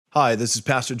Hi, this is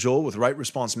Pastor Joel with Right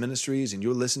Response Ministries, and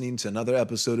you're listening to another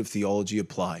episode of Theology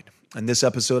Applied. In this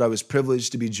episode, I was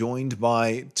privileged to be joined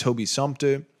by Toby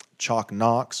Sumter, Chuck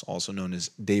Knox, also known as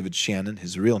David Shannon,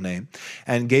 his real name,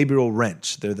 and Gabriel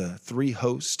Wrench. They're the three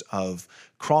hosts of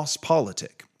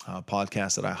Politic, a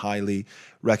podcast that I highly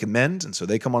recommend. And so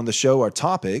they come on the show. Our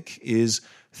topic is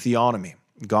Theonomy,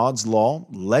 God's law,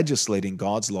 legislating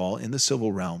God's law in the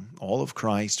civil realm, all of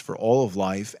Christ for all of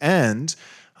life, and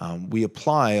we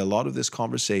apply a lot of this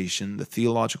conversation, the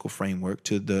theological framework,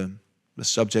 to the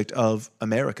subject of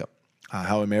America,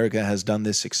 how America has done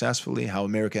this successfully, how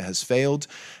America has failed,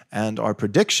 and our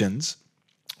predictions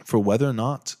for whether or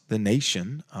not the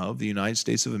nation of the United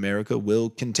States of America will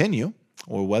continue,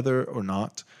 or whether or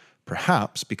not,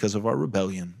 perhaps because of our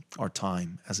rebellion, our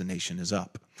time as a nation is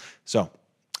up. So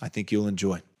I think you'll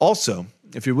enjoy. Also,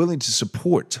 if you're willing to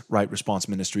support Right Response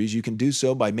Ministries, you can do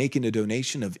so by making a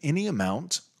donation of any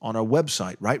amount on our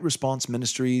website,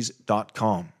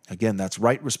 rightresponseministries.com. Again, that's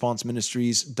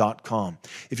rightresponseministries.com.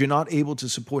 If you're not able to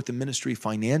support the ministry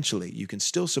financially, you can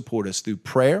still support us through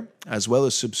prayer, as well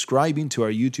as subscribing to our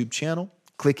YouTube channel,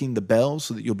 clicking the bell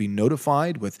so that you'll be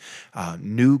notified with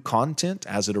new content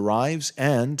as it arrives.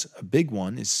 And a big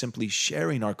one is simply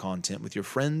sharing our content with your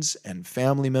friends and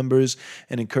family members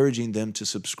and encouraging them to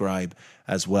subscribe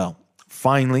as well.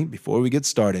 Finally, before we get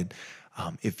started,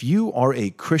 if you are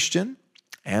a Christian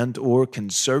and or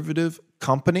conservative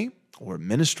company or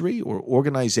ministry or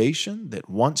organization that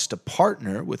wants to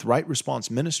partner with Right Response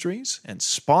Ministries and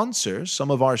sponsor some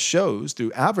of our shows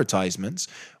through advertisements,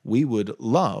 we would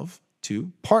love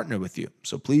to partner with you.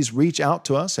 So please reach out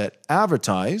to us at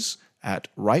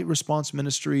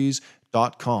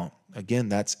advertise@rightresponseministries.com. Again,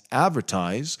 that's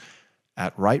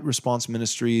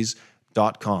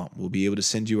advertise@rightresponseministries.com. We'll be able to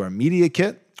send you our media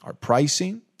kit, our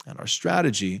pricing, and our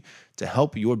strategy to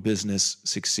help your business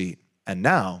succeed. And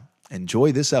now,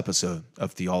 enjoy this episode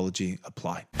of Theology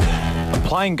Applied.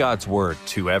 Applying God's Word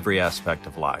to every aspect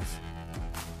of life.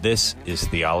 This is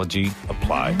Theology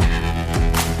Applied.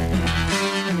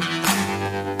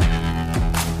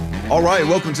 All right,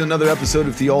 welcome to another episode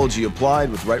of Theology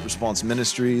Applied with Right Response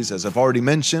Ministries. As I've already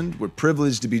mentioned, we're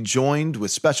privileged to be joined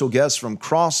with special guests from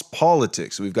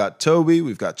Politic. So we've got Toby,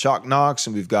 we've got Chuck Knox,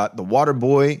 and we've got the water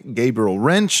boy, Gabriel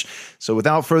Wrench. So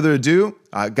without further ado,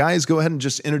 guys, go ahead and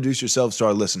just introduce yourselves to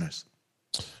our listeners.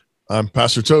 I'm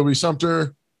Pastor Toby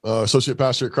Sumter, associate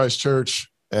pastor at Christ Church,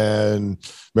 and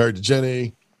married to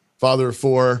Jenny, father of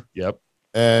four. Yep.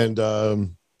 And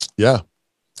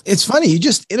It's funny, you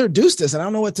just introduced us, and I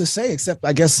don't know what to say, except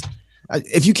I guess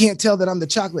if you can't tell that I'm the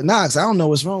Chocolate Knox, I don't know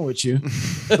what's wrong with you.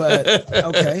 But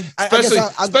okay.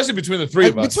 Especially between the three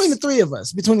of us. Between the three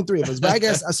of us. But I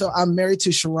guess, so I'm married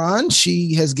to Sharon.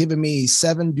 She has given me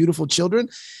 7 beautiful children,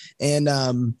 and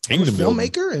I'm a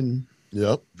filmmaker, and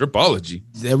Dripology.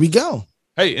 There we go.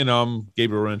 Hey, and I'm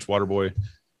Gabriel Wrench, Waterboy.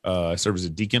 I serve as a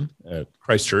deacon at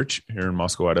Christ Church here in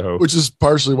Moscow, Idaho. which is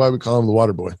partially why we call him the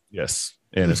water boy. Yes.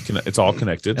 And it's all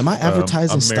connected. Am I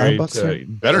advertising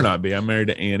Starbucks? Better not be. I'm married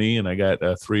to Annie, and I got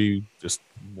 3 just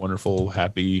wonderful,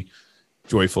 happy,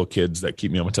 joyful kids that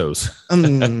keep me on my toes.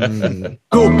 Go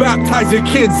baptize your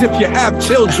kids if you have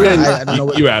children. I don't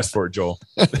know you asked for it, Joel.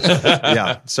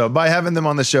 Yeah. So by having them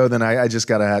on the show, then I just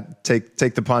got to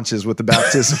take the punches with the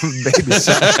baptism baby.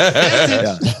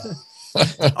 Yeah.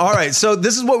 All right. So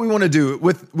this is what we want to do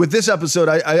with this episode.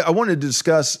 I wanted to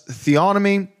discuss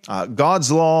theonomy, God's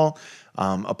law,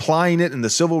 applying it in the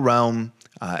civil realm,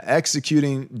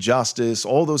 executing justice,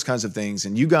 all those kinds of things.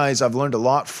 And you guys, I've learned a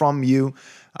lot from you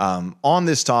on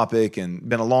this topic and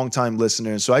been a long-time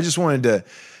listener. So I just wanted to,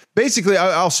 basically,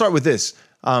 I'll start with this.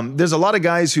 There's a lot of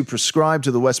guys who prescribe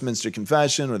to the Westminster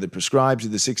Confession or they prescribe to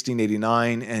the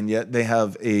 1689, and yet they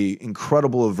have a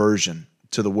incredible aversion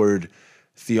to the word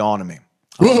theonomy.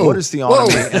 What is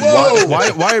theonomy, and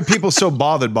why are people so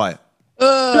bothered by it?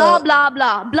 Blah, blah,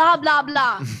 blah, blah, blah,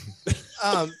 blah.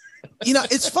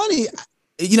 It's funny.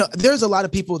 There's a lot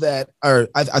of people that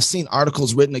I've seen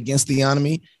articles written against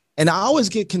theonomy, and I always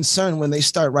get concerned when they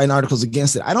start writing articles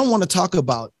against it. I don't want to talk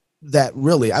about that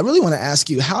really. I really want to ask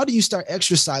you, how do you start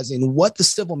exercising what the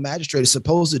civil magistrate is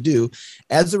supposed to do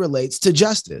as it relates to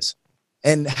justice?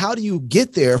 And how do you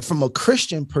get there from a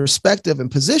Christian perspective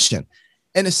and position?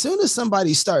 And as soon as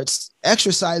somebody starts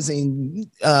exercising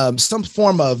some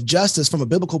form of justice from a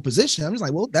biblical position, I'm just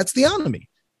like, well, that's theonomy.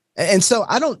 And so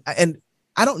I don't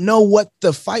know what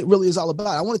the fight really is all about.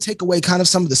 I want to take away kind of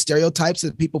some of the stereotypes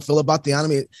that people feel about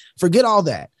theonomy. Forget all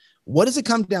that. What does it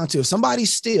come down to? If somebody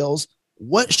steals,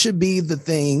 what should be the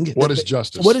thing? What is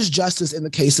justice? What is justice in the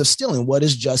case of stealing? What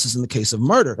is justice in the case of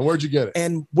murder? And where'd you get it?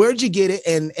 And where'd you get it?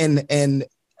 And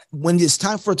when it's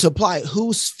time for it to apply,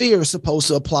 whose sphere is supposed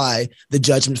to apply the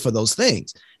judgment for those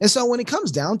things? And so when it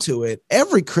comes down to it,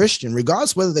 every Christian,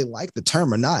 regardless whether they like the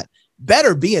term or not,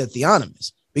 better be a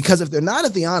theonomist. Because if they're not a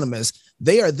theonomist,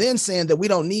 they are then saying that we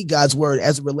don't need God's word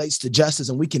as it relates to justice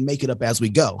and we can make it up as we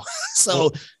go.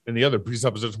 So, and the other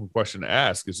presuppositional question to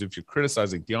ask is, if you're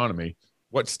criticizing theonomy,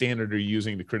 what standard are you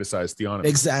using to criticize theonomy?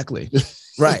 Exactly.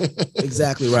 Right.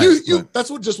 Exactly right. That's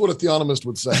what a theonomist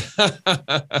would say.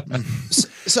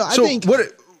 So I think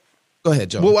go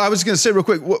ahead, Joe. Well, I was going to say real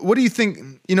quick, what do you think?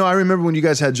 I remember when you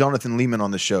guys had Jonathan Lehman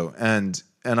on the show, and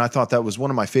I thought that was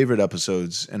one of my favorite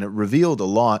episodes, and it revealed a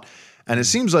lot. And it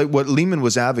seems like what Lehman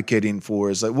was advocating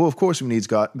for is like, well, of course we need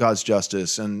God's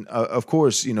justice. And of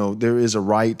course, there is a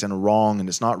right and a wrong, and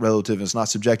it's not relative and it's not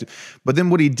subjective. But then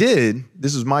what he did,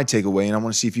 this is my takeaway, and I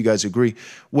want to see if you guys agree.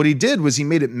 What he did was he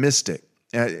made it mystic.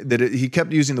 He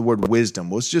kept using the word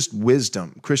wisdom. Well, it's just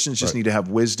wisdom. Christians just need to have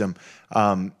wisdom.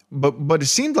 But it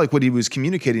seemed like what he was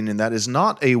communicating in that is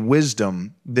not a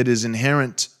wisdom that is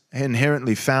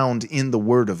inherently found in the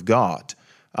word of God,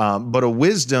 but a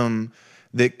wisdom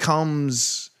that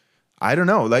comes, I don't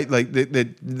know,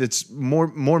 that's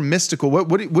more mystical. What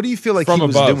do you feel like he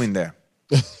was doing there?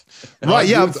 Right,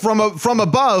 yeah, from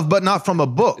above, but not from a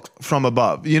book from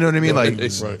above. You know what I mean? Right,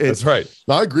 that's right.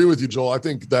 No, I agree with you, Joel. I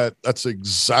think that's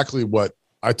exactly what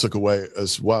I took away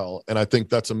as well. And I think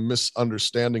that's a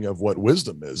misunderstanding of what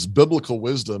wisdom is. Biblical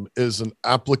wisdom is an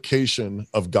application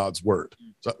of God's word.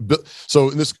 So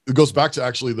this goes back to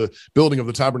actually the building of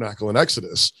the tabernacle in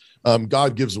Exodus.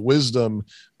 God gives wisdom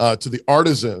to the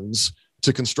artisans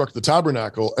to construct the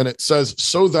tabernacle. And it says,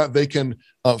 so that they can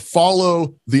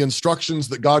follow the instructions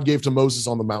that God gave to Moses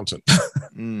on the mountain.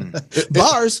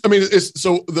 Bars. I mean, it's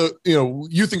so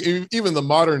you think even the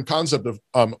modern concept of,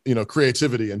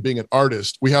 creativity and being an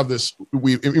artist, we have this,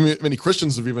 many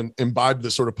Christians have even imbibed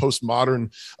this sort of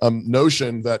postmodern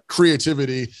notion that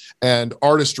creativity and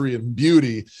artistry and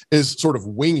beauty is sort of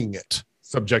winging it.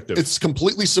 Subjective. It's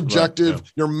completely subjective. Right,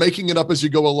 yeah. You're making it up as you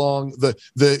go along. For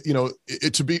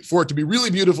it to be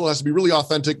really beautiful, it has to be really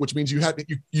authentic, which means you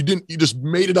just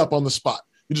made it up on the spot.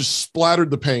 You just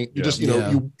splattered the paint. You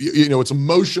it's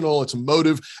emotional, it's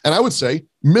emotive, and I would say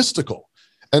mystical.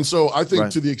 And so I think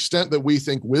to the extent that we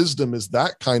think wisdom is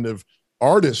that kind of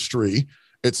artistry,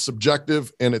 it's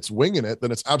subjective and it's winging it,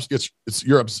 then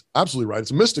you're absolutely right.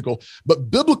 It's mystical,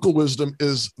 but biblical wisdom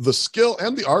is the skill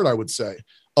and the art, I would say,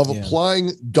 of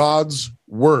applying God's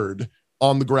word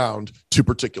on the ground to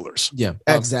particulars. Yeah,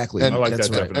 exactly. I like that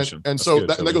definition. And so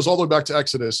that goes all the way back to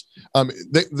Exodus.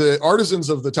 The artisans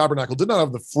of the tabernacle did not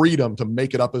have the freedom to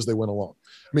make it up as they went along.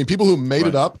 I mean, people who made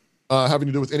it up, having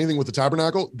to do with anything with the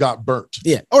tabernacle, got burnt.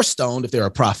 Yeah, or stoned if they're a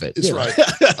prophet. It's right.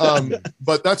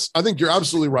 But I think you're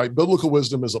absolutely right. Biblical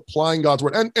wisdom is applying God's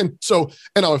word. And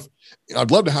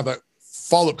I'd love to have that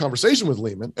follow-up conversation with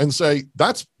Lehman and say,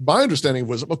 that's my understanding of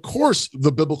wisdom. Of course,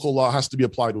 the biblical law has to be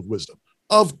applied with wisdom.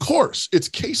 Of course, it's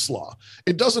case law.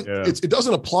 It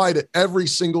doesn't apply to every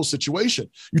single situation.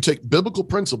 You take biblical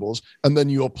principles and then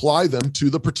you apply them to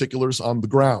the particulars on the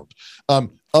ground.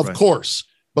 Of course,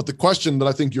 but the question that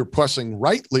I think you're pressing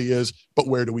rightly is, but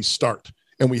where do we start?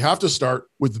 And we have to start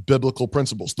with biblical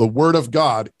principles. The word of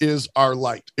God is our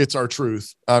light. It's our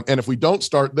truth. And if we don't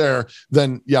start there,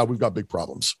 then we've got big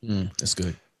problems. That's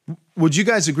good. Would you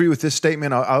guys agree with this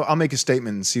statement? I'll make a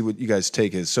statement and see what you guys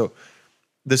take is. So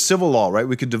the civil law, right?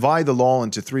 We could divide the law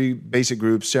into three basic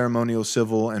groups: ceremonial,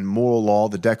 civil, and moral law,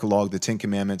 the Decalogue, the Ten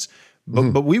Commandments.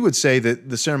 But we would say that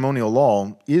the ceremonial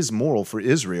law is moral for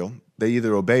Israel. They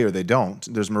either obey or they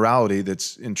don't. There's morality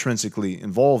that's intrinsically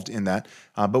involved in that.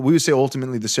 But we would say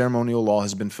ultimately the ceremonial law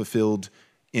has been fulfilled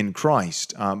in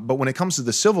Christ. But when it comes to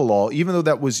the civil law, even though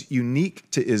that was unique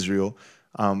to Israel,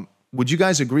 would you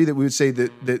guys agree that we would say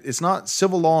that it's not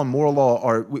civil law and moral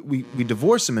law we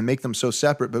divorce them and make them so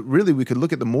separate, but really we could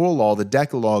look at the moral law, the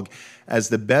Decalogue, as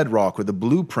the bedrock or the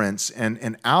blueprints,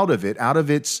 and out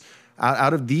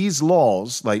of these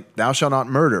laws, like thou shalt not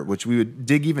murder, which we would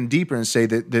dig even deeper and say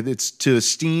that it's to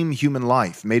esteem human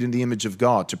life made in the image of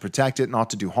God, to protect it, not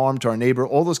to do harm to our neighbor,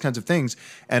 all those kinds of things.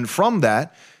 And from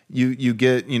that, you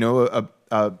get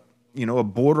a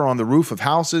border on the roof of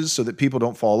houses so that people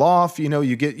don't fall off.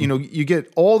 You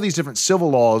get all these different civil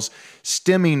laws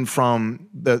stemming from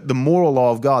the moral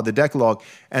law of God, the Decalogue.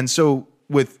 And so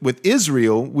with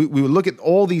Israel, we would look at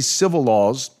all these civil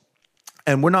laws.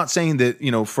 And we're not saying that,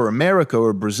 for America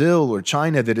or Brazil or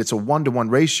China, that it's a 1-to-1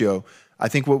 ratio. I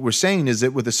think what we're saying is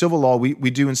that with the civil law, we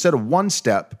do, instead of one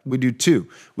step, we do two.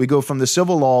 We go from the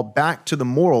civil law back to the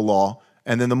moral law,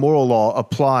 and then the moral law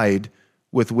applied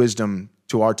with wisdom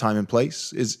to our time and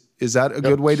place. Is Is that a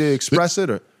good way to express it?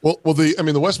 Or? Well,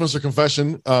 the Westminster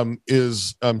Confession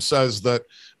says that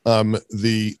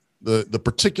the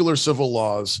particular civil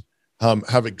laws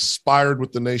have expired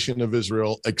with the nation of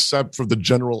Israel, except for the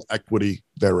general equity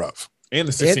thereof. And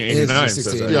the 1689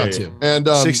 says that. Yeah. And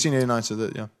 1689 says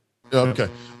that. Yeah. Okay.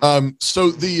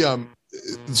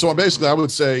 So basically, I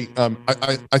would say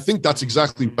I think that's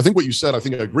exactly. I think what you said. I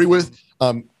think I agree with.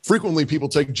 Frequently, people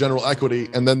take general equity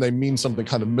and then they mean something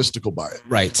kind of mystical by it.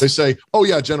 Right. They say, "Oh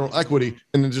yeah, general equity,"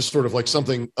 and then just sort of like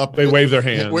something up. They wave their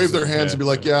hands. And be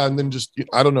like, "Yeah," and then just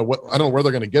I don't know where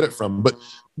they're going to get it from. But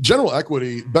general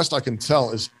equity, best I can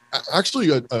tell, is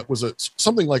actually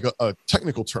something like a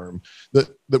technical term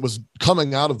that was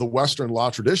coming out of the Western law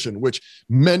tradition, which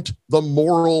meant the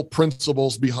moral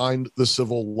principles behind the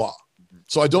civil law.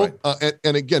 So I don't,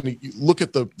 and again, you look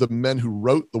at the men who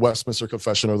wrote the Westminster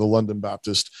Confession or the London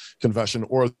Baptist Confession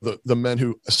or the men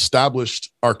who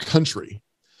established our country.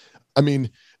 I mean,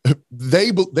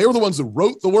 they were the ones who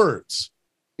wrote the words,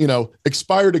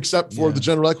 expired except for the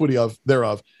general equity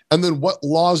thereof. And then what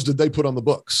laws did they put on the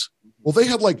books? Well, they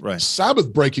had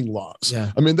Sabbath breaking laws.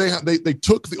 Yeah. I mean, they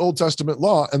took the Old Testament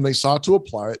law and they sought to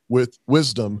apply it with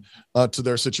wisdom to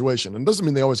their situation. And it doesn't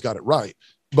mean they always got it right.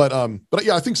 But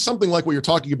yeah, I think something like what you're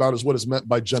talking about is what is meant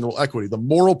by general equity. The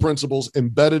moral principles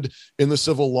embedded in the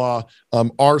civil law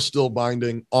are still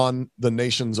binding on the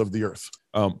nations of the earth.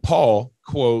 Paul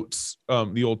quotes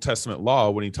the Old Testament law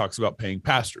when he talks about paying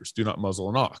pastors, do not muzzle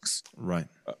an ox. Right.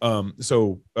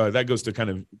 So that goes to kind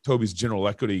of Toby's general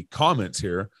equity comments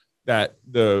here, that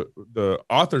the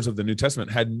authors of the New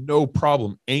Testament had no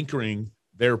problem anchoring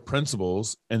their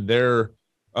principles and their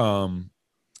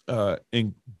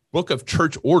in book of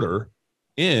church order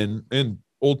in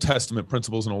Old Testament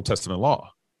principles and Old Testament law.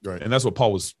 Right. And that's what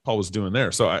Paul was doing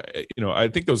there. So I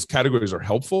think those categories are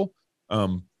helpful.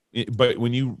 But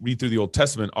when you read through the Old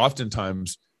Testament,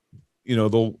 oftentimes,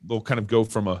 they'll kind of go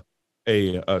from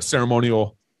a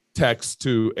ceremonial text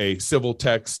to a civil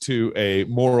text to a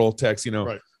moral text,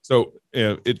 Right. So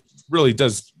it really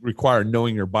does require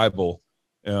knowing your Bible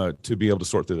to be able to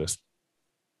sort through this.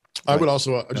 I would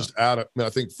also just add, I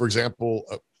think, for example,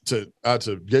 to add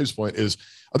to Gabe's point is,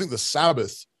 I think the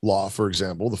Sabbath law, for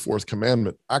example, the fourth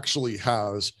commandment actually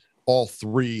has all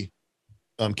three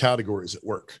categories at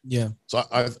work. Yeah. So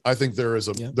I think there is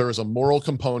a moral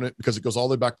component because it goes all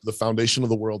the way back to the foundation of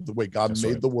the world, the way God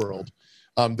made the world.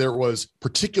 There was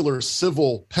particular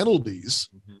civil penalties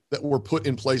that were put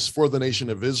in place for the nation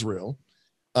of Israel.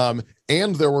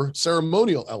 And there were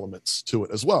ceremonial elements to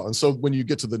it as well. And so when you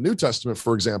get to the New Testament,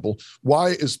 for example,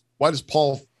 why does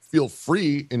Paul feel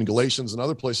free in Galatians and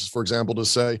other places, for example, to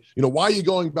say, why are you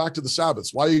going back to the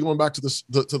Sabbaths? Why are you going back to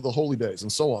the holy days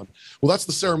and so on? Well, that's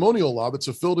the ceremonial law that's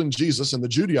fulfilled in Jesus. And the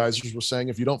Judaizers were saying,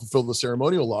 if you don't fulfill the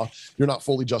ceremonial law, you're not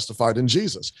fully justified in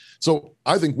Jesus. So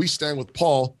I think we stand with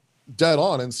Paul dead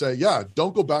on and say,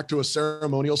 don't go back to a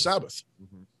ceremonial Sabbath.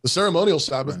 The ceremonial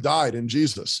Sabbath died in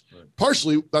Jesus. Right.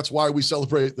 Partially, that's why we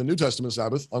celebrate the New Testament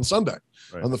Sabbath on Sunday,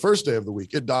 on the first day of the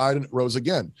week. It died and it rose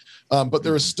again. But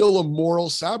there is still a moral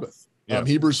Sabbath. Yeah.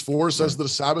 Hebrews 4 says that a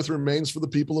Sabbath remains for the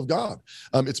people of God.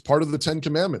 It's part of the 10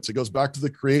 Commandments. It goes back to the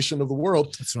creation of the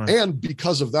world. That's right. And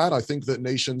because of that, I think that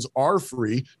nations are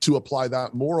free to apply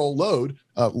that moral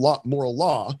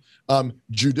law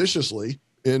judiciously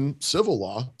in civil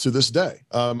law to this day.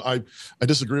 I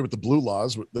disagree with the blue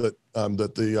laws that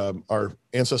our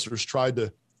ancestors tried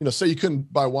to, say you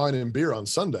couldn't buy wine and beer on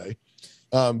Sunday.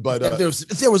 But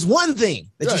if there was one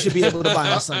thing that you should be able to buy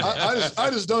on Sunday.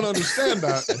 I just don't understand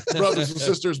that, brothers and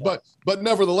sisters. But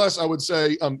nevertheless, I would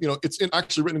say, it's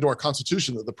actually written into our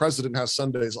Constitution that the president has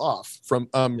Sundays off from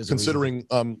considering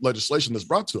legislation that's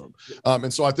brought to him.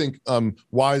 And so I think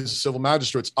wise civil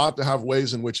magistrates ought to have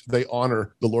ways in which they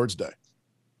honor the Lord's Day.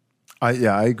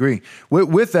 I agree.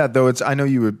 With that, though, I know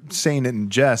you were saying it in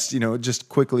jest, just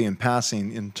quickly in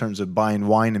passing in terms of buying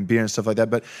wine and beer and stuff like that.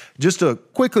 But just to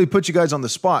quickly put you guys on the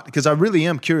spot, because I really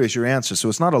am curious your answer. So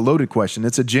it's not a loaded question;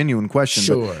 it's a genuine question.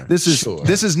 Sure. But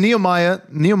this is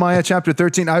Nehemiah chapter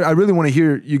 13. I really want to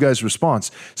hear you guys'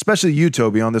 response, especially you,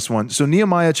 Toby, on this one. So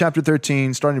Nehemiah chapter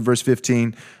 13, starting in verse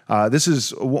 15. This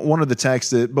is one of the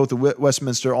texts that both the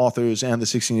Westminster authors and the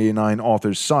 1689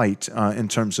 authors cite in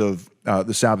terms of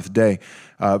the Sabbath day.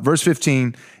 Verse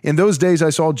 15, in those days I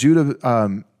saw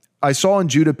in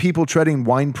Judah people treading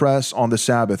winepress on the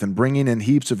Sabbath and bringing in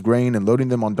heaps of grain and loading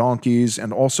them on donkeys,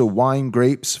 and also wine,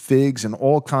 grapes, figs, and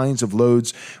all kinds of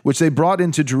loads, which they brought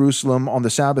into Jerusalem on the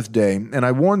Sabbath day. And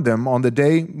I warned them on the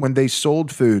day when they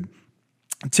sold food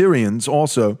Tyrians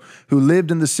also, who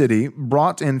lived in the city,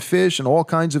 brought in fish and all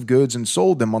kinds of goods and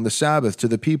sold them on the Sabbath to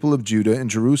the people of Judah in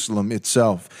Jerusalem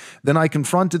itself. Then I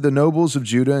confronted the nobles of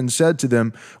Judah and said to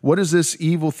them, "What is this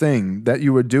evil thing that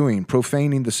you are doing,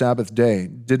 profaning the Sabbath day?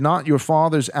 Did not your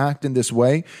fathers act in this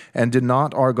way? And did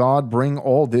not our God bring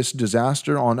all this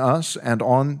disaster on us and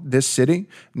on this city?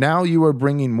 Now you are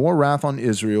bringing more wrath on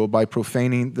Israel by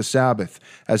profaning the Sabbath."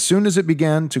 As soon as it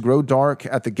began to grow dark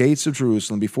at the gates of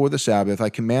Jerusalem before the Sabbath,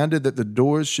 I commanded that the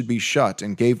doors should be shut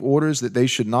and gave orders that they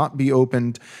should not be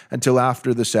opened until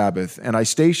after the Sabbath. And I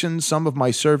stationed some of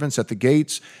my servants at the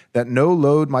gates that no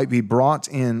load might be brought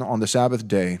in on the Sabbath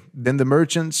day. Then the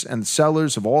merchants and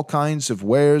sellers of all kinds of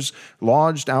wares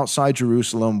lodged outside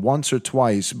Jerusalem once or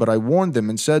twice, but I warned them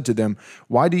and said to them,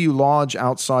 "Why do you lodge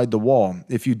outside the wall?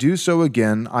 If you do so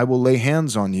again, I will lay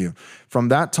hands on you." From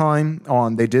that time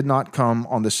on, they did not come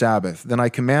on the Sabbath. Then I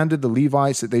commanded the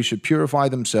Levites that they should purify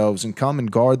themselves and come and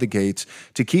guard the gates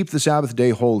to keep the Sabbath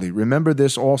day holy. Remember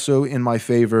this also in my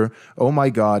favor, O my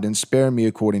God, and spare me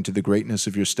according to the greatness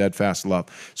of your steadfast love.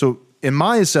 So in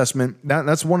my assessment,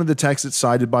 that's one of the texts that's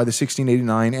cited by the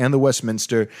 1689 and the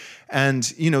Westminster.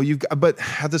 And, but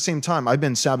at the same time, I've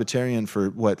been Sabbatarian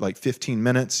for 15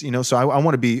 minutes, so I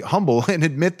want to be humble and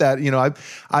admit that,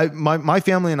 my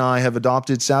family and I have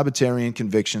adopted Sabbatarian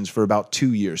convictions for about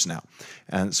 2 years now.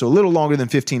 And so a little longer than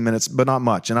 15 minutes, but not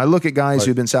much. And I look at guys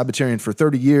who've been Sabbatarian for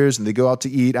 30 years and they go out to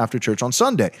eat after church on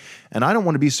Sunday. And I don't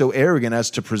want to be so arrogant as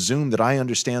to presume that I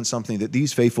understand something that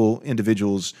these faithful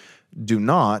individuals do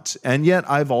not. And yet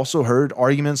I've also heard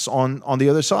arguments on the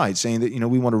other side saying that,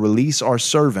 we want to release our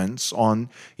servants on,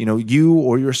 you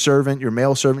or your servant, your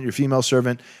male servant, your female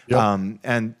servant. Yep.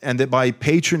 And that by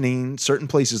patroning certain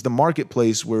places, the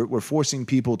marketplace, we're forcing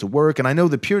people to work. And I know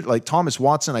like Thomas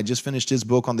Watson, I just finished his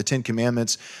book on the 10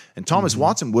 Commandments, and Thomas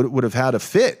Watson would have had a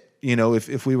fit,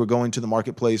 if we were going to the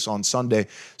marketplace on Sunday.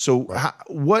 So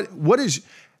what is...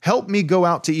 Help me go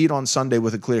out to eat on Sunday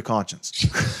with a clear conscience.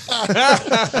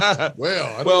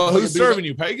 Well, who's serving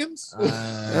you, pagans?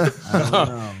 I don't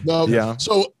know. No, yeah.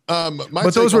 So,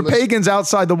 but those were pagans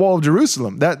outside the wall of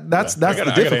Jerusalem. That's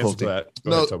the difficulty.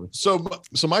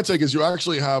 So my take is you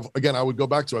actually have, again, I would go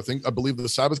back to, I believe the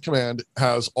Sabbath command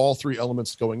has all three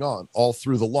elements going on all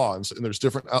through the law. And there's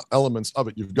different elements of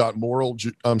it. You've got moral,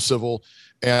 civil,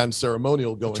 and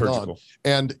ceremonial going liturgical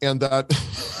on. And that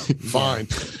fine.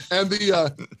 And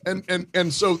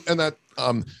that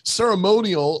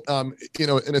ceremonial, and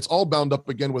it's all bound up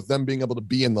again with them being able to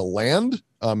be in the land.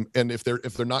 And if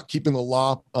they're not keeping the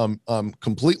law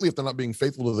completely, if they're not being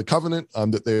faithful to the covenant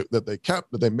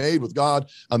that they made with God,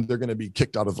 they're going to be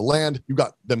kicked out of the land. You've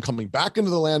got them coming back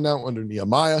into the land now under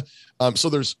Nehemiah. So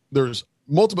there's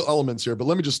multiple elements here, but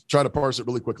let me just try to parse it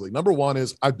really quickly. Number one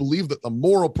is I believe that the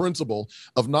moral principle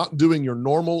of not doing your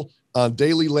normal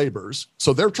daily labors.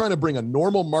 So they're trying to bring a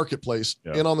normal marketplace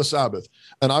in on the Sabbath.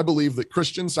 And I believe that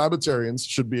Christian Sabbatarians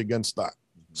should be against that.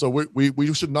 So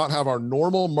we should not have our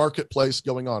normal marketplace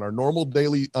going on, our normal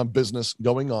daily business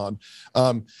going on.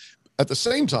 At the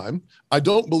same time, I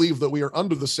don't believe that we are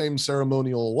under the same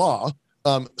ceremonial law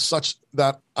such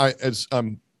that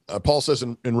Paul says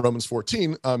in Romans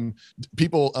 14,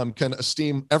 people can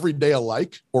esteem every day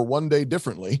alike or one day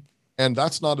differently, and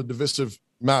that's not a divisive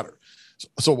matter.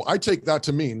 So I take that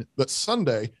to mean that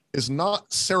Sunday is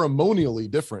not ceremonially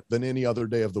different than any other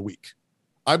day of the week.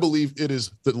 I believe it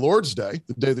is the Lord's Day,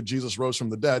 the day that Jesus rose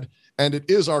from the dead, and it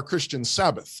is our Christian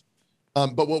Sabbath.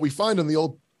 But what we find in the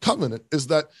Old Covenant is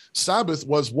that Sabbath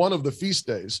was one of the feast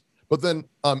days, but then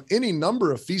any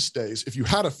number of feast days, if you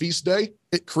had a feast day,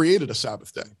 it created a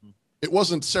Sabbath day. It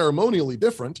wasn't ceremonially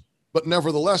different, but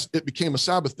nevertheless, it became a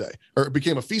Sabbath day, or it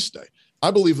became a feast day.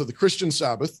 I believe that the Christian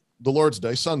Sabbath, the Lord's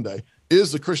Day, Sunday,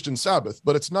 is the Christian Sabbath,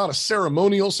 but it's not a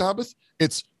ceremonial Sabbath.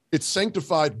 It's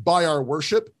sanctified by our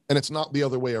worship, and it's not the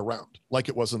other way around, like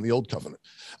it was in the Old Covenant.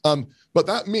 But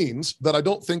that means that I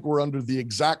don't think we're under the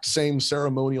exact same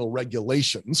ceremonial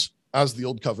regulations as the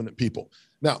Old Covenant people.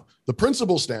 Now, the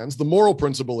principle stands. The moral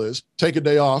principle is take a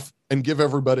day off and give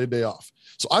everybody a day off.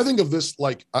 So I think of this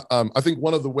like, I think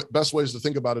one of the best ways to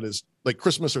think about it is like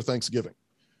Christmas or Thanksgiving.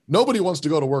 Nobody wants to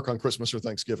go to work on Christmas or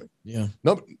Thanksgiving. Yeah.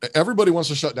 No, everybody wants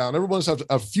to shut down. Everyone wants to have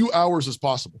as few hours as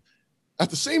possible. At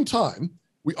the same time,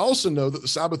 we also know that the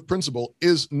Sabbath principle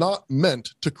is not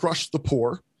meant to crush the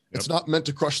poor. It's not meant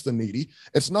to crush the needy.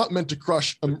 It's not meant to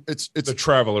crush it's the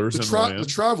travelers, the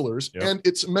travelers, and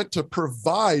it's meant to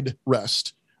provide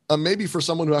rest maybe for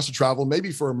someone who has to travel,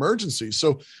 maybe for emergencies.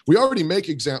 So we already make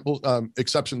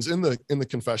exceptions in the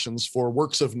confessions for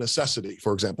works of necessity,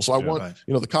 for example. So I want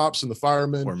the cops and the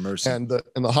firemen and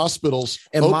the hospitals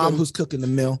and open. mom who's cooking the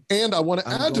meal. And I want to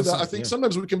add to that. I think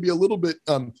sometimes we can be a little bit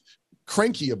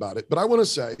cranky about it, but I want to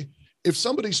say, if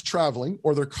somebody's traveling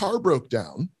or their car broke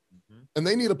down and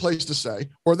they need a place to stay,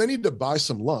 or they need to buy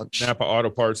some lunch, Napa Auto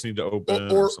Parts need to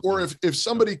open, or if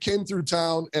somebody came through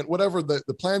town and whatever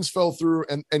the plans fell through,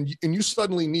 and you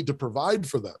suddenly need to provide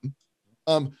for them.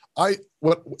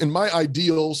 What in my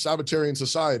ideal Sabbatarian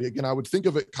society, again, I would think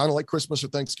of it kind of like Christmas or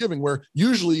Thanksgiving, where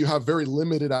usually you have very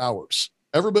limited hours.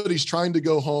 Everybody's trying to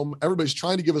go home. Everybody's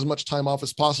trying to give as much time off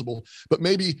as possible. But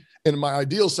maybe in my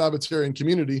ideal Sabbatarian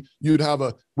community, you'd have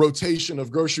a rotation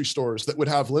of grocery stores that would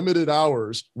have limited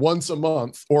hours once a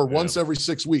month or once every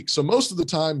 6 weeks. So most of the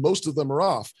time, most of them are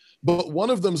off. But one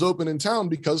of them's open in town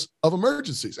because of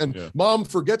emergencies. And mom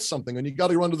forgets something and you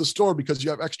got to run to the store because you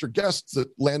have extra guests that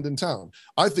land in town.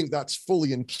 I think that's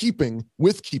fully in keeping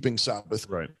with keeping Sabbath.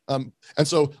 Right. And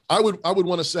so I would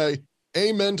want to say,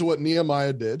 amen to what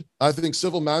Nehemiah did. I think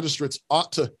civil magistrates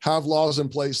ought to have laws in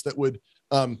place that would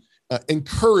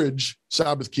encourage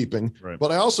Sabbath keeping. Right.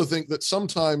 But I also think that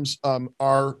sometimes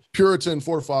our Puritan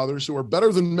forefathers, who are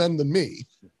better than men than me,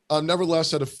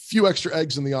 nevertheless had a few extra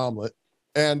eggs in the omelet.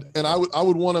 And I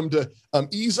would want them to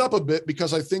ease up a bit,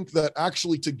 because I think that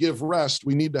actually to give rest,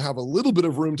 we need to have a little bit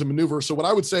of room to maneuver. So what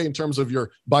I would say in terms of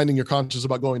your binding your conscience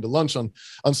about going to lunch on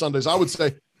Sundays, I would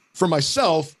say for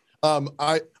myself,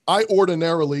 I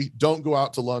ordinarily don't go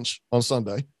out to lunch on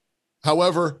Sunday.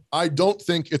 However, I don't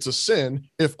think it's a sin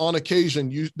if on occasion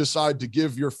you decide to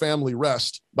give your family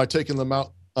rest by taking them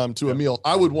out to a meal.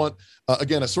 I would want,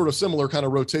 again, a sort of similar kind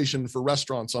of rotation for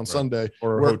restaurants on Sunday.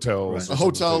 Or hotels.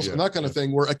 Hotels and that kind of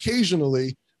thing, where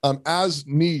occasionally, as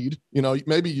need,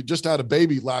 maybe you just had a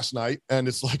baby last night and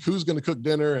it's like, who's going to cook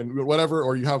dinner and whatever,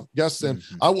 or you have guests in.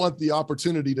 I want the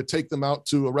opportunity to take them out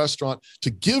to a restaurant to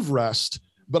give rest.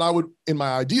 But I would, in my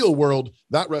ideal world,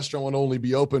 that restaurant would only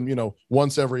be open,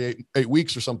 once every eight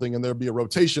weeks or something, and there'd be a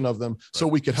rotation of them, so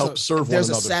we could help serve one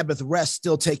another. There's a Sabbath rest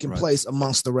still taking place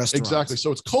amongst the restaurants. Exactly.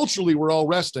 So it's culturally, we're all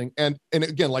resting. And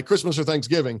again, like Christmas or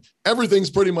Thanksgiving, everything's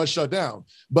pretty much shut down.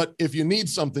 But if you need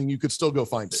something, you could still go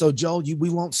find it. So Joel, we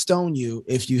won't stone you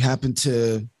if you happen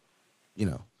to,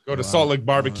 go to Salt Lake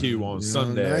Barbecue on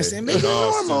Sunday. Nice. And maybe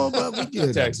normal, but we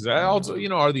good. Texas. I also,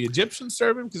 are the Egyptians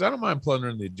serving? Because I don't mind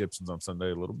plundering the Egyptians on Sunday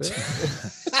a little bit.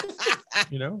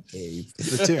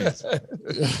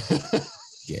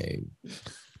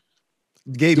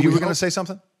 Gabe, you were going to say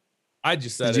something? I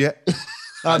just said it.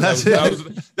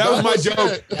 That was my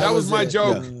joke. That was my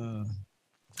joke.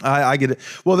 I get it.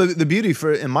 Well, the beauty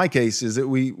in my case is that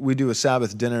we do a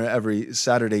Sabbath dinner every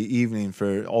Saturday evening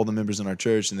for all the members in our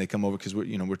church, and they come over because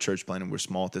we're church planting, we're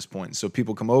small at this point. So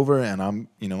people come over, and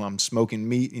I'm smoking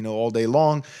meat all day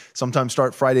long. Sometimes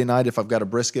start Friday night if I've got a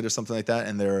brisket or something like that,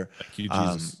 and they're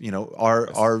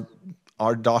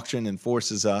our doctrine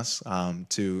enforces us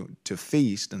to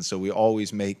feast, and so we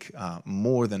always make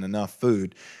more than enough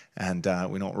food, and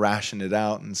we don't ration it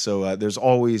out, and so there's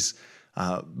always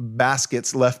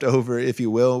baskets left over, if you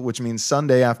will, which means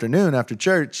Sunday afternoon after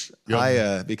church,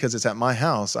 because it's at my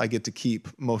house, I get to keep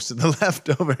most of the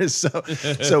leftovers.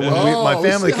 So when my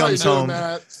family comes home,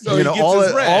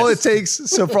 all it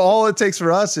takes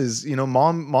for us is,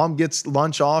 mom gets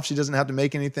lunch off. She doesn't have to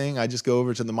make anything. I just go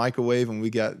over to the microwave and we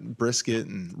got brisket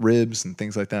and ribs and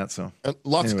things like that. So and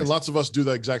lots of us do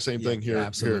the exact same thing here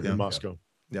in Moscow.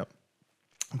 Yep.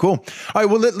 Cool. All right.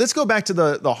 Well, let's go back to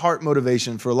the heart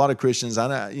motivation for a lot of Christians.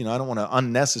 I don't want to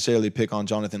unnecessarily pick on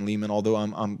Jonathan Lehman, although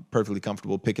I'm perfectly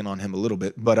comfortable picking on him a little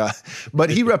bit. But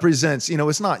he represents.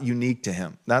 It's not unique to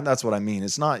him. That's what I mean.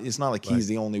 It's not like he's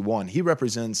the only one. He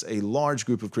represents a large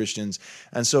group of Christians,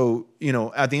 and so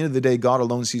at the end of the day, God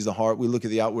alone sees the heart. We look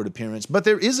at the outward appearance, but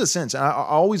there is a sense. And I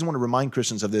always want to remind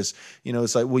Christians of this.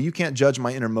 It's like, well, you can't judge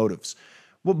my inner motives.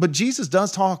 Well, but Jesus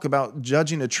does talk about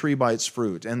judging a tree by its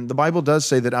fruit. And the Bible does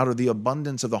say that out of the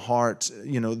abundance of the heart,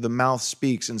 the mouth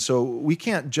speaks. And so we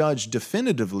can't judge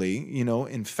definitively,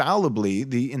 infallibly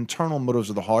the internal motives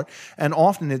of the heart. And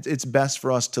often it's best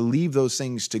for us to leave those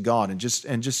things to God and just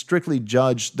strictly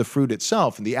judge the fruit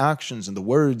itself and the actions and the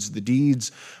words, the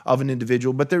deeds of an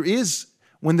individual. But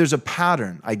when there's a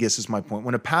pattern, I guess is my point,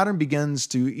 when a pattern begins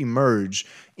to emerge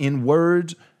in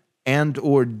word and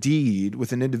or deed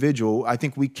with an individual, I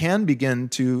think we can begin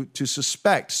to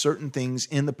suspect certain things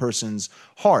in the person's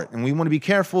heart. And we want to be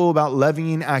careful about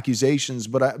levying accusations,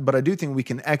 but I do think we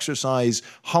can exercise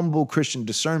humble Christian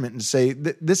discernment and say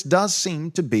that this does seem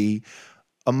to be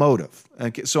a motive.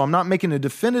 Okay, so I'm not making a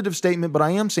definitive statement, but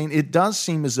I am saying it does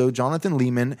seem as though Jonathan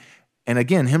Leeman, and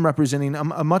again, him representing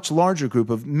a much larger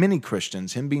group of many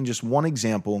Christians, him being just one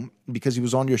example, because he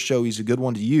was on your show, he's a good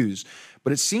one to use.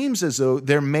 But it seems as though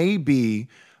there may be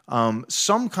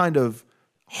some kind of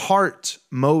heart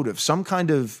motive, some kind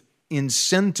of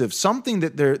incentive, something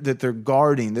that they're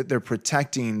guarding, that they're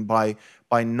protecting by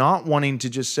not wanting to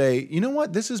just say, you know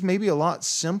what, this is maybe a lot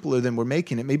simpler than we're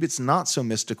making it. Maybe it's not so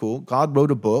mystical. God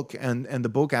wrote a book, and the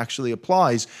book actually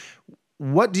applies.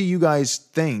 What do you guys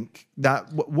think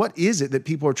what is it that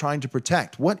people are trying to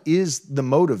protect? What is the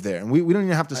motive there? And we don't even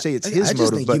have to say it's his motive. I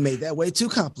just think you made that way too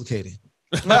complicated.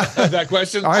 That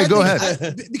question? All right, go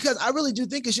ahead. Because I really do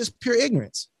think it's just pure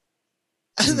ignorance.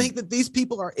 I think that these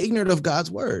people are ignorant of God's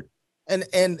word.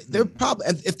 And they're probably,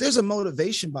 and if there's a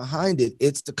motivation behind it,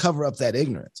 it's to cover up that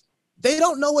ignorance. They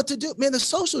don't know what to do. Man, the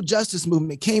social justice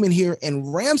movement came in here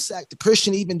and ransacked the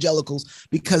Christian evangelicals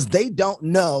because they don't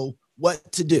know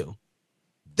what to do.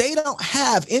 They don't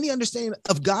have any understanding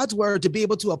of God's word to be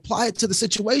able to apply it to the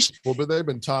situation. Well, but they've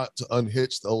been taught to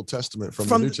unhitch the Old Testament from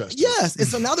the New Testament. Yes. And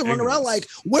so now they're running around like,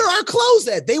 where are our clothes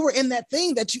at? They were in that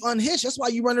thing that you unhitched. That's why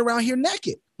you run around here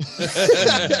naked. And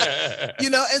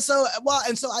so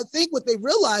I think what they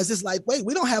realize is like, wait,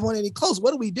 we don't have on any clothes.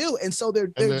 What do we do? And so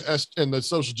they're and the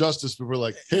social justice people were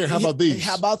like, here, how about these?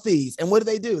 How about these? And what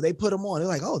do? They put them on. They're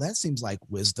like, oh, that seems like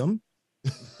wisdom.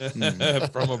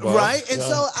 From above, right? And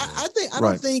so I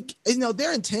don't think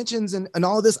their intentions and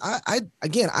all of this. I'm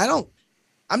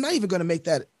not even going to make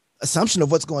that assumption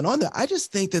of what's going on there. I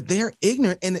just think that they're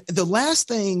ignorant, and the last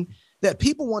thing that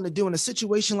people want to do in a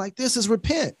situation like this is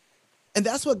repent. And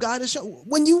that's what God has shown.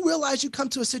 When you realize you come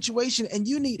to a situation and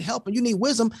you need help and you need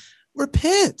wisdom,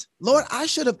 repent. Lord, I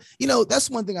should have, that's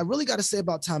one thing I really got to say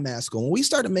about Tom Askell. When we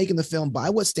started making the film By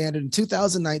What Standard in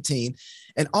 2019,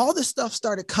 and all this stuff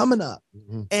started coming up,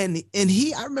 and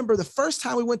I remember the first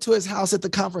time we went to his house at the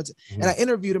conference, and I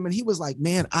interviewed him, and he was like,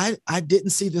 man, I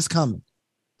didn't see this coming.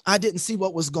 I didn't see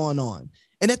what was going on.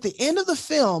 And at the end of the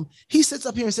film, he sits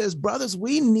up here and says, brothers,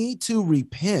 we need to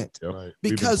repent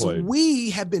because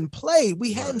we have been played.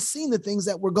 We hadn't seen the things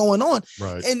that were going on.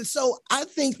 Right. And so I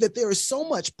think that there is so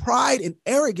much pride and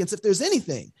arrogance, if there's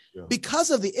anything,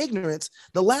 because of the ignorance.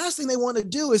 The last thing they want to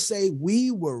do is say, we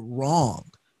were wrong.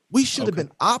 We should have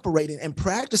been operating and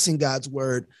practicing God's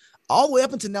word all the way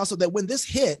up until now, so that when this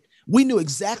hit, we knew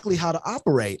exactly how to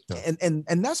operate. Yeah.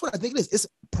 And that's what I think it is. It's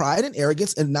pride and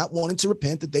arrogance and not wanting to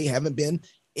repent that they haven't been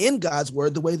in God's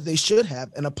word the way that they should have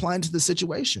and applying to the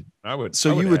situation.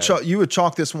 You would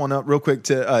chalk this one up real quick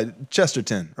to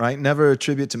Chesterton, right? Never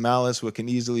attribute to malice what can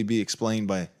easily be explained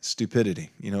by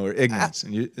stupidity, or ignorance.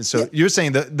 You're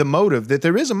saying that the motive, that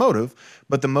there is a motive,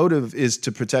 but the motive is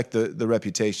to protect the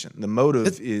reputation. The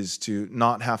motive is to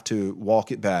not have to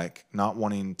walk it back, not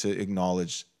wanting to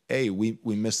acknowledge, hey, we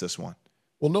missed this one.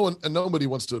 Well, nobody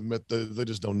wants to admit that they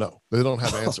just don't know. They don't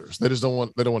have answers. They don't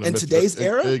want to admit in today's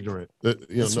era, ignorant.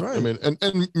 That's right. I mean,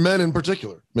 and men in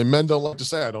particular. I mean, men don't like to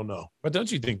say I don't know. But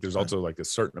don't you think there's also like a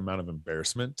certain amount of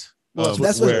embarrassment? Well,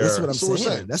 that's what I'm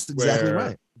saying. That's exactly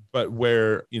right. But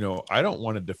where I don't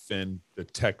want to defend the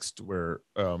text where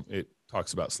it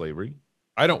talks about slavery.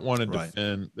 I don't want to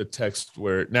defend the text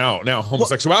where now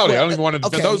homosexuality. I don't even want to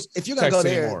defend those. If you're gonna go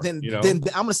there, then I'm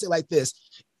gonna say like this.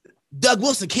 Doug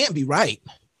Wilson can't be right.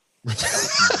 Like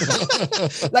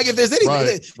if there's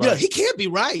anything, he can't be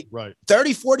right.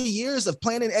 30, 40 years of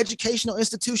planning educational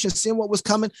institutions, seeing what was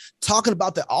coming, talking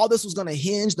about that all this was going to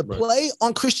hinge. The play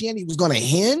on Christianity was going to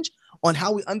hinge on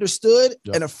how we understood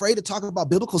and afraid to talk about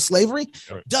biblical slavery.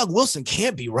 Doug Wilson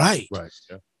can't be right.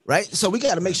 Right. So we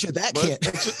got to make sure that can't.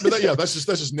 That's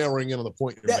just narrowing in on the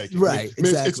point you're making. Right. I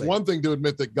mean, it's one thing to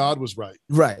admit that God was right.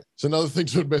 Right. It's another thing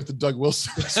to admit that Doug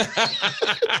Wilson was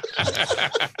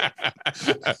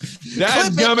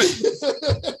Dadgummit.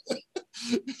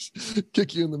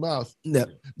 Kick you in the mouth. No,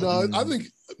 I think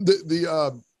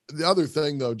the other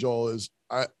thing though, Joel, is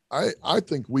I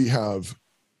think we have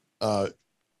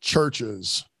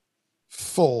churches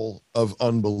full of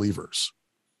unbelievers.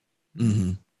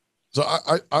 Mm-hmm. So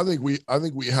I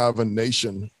think we have a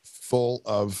nation full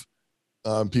of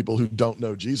people who don't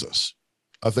know Jesus.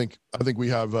 I think we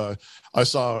have. I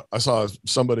saw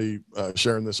somebody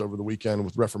sharing this over the weekend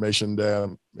with Reformation Day.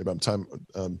 Maybe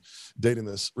I'm dating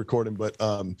this recording, but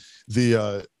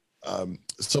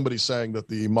somebody saying that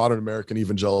the modern American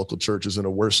evangelical church is in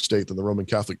a worse state than the Roman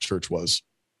Catholic Church was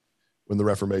when the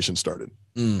Reformation started.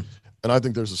 And I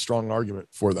think there's a strong argument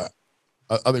for that.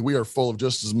 I think we are full of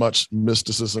just as much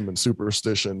mysticism and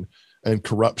superstition and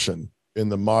corruption in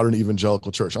the modern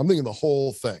evangelical church. I'm thinking the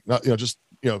whole thing, not just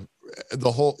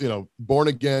the whole, born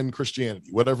again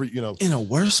Christianity, whatever, in a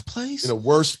worse place,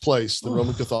 than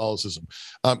Roman Catholicism,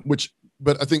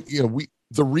 but I think,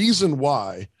 the reason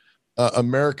why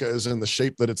America is in the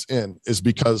shape that it's in is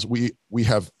because we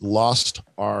have lost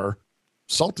our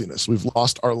saltiness. We've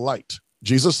lost our light.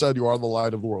 Jesus said, "You are the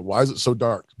light of the world." Why is it so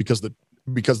dark?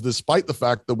 Because despite the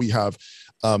fact that we have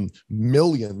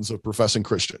millions of professing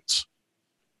Christians,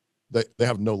 they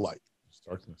have no light.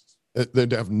 Darkness.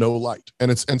 They have no light.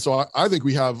 And so I think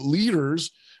we have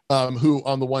leaders who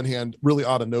on the one hand really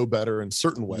ought to know better in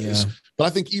certain ways, but I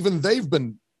think even they've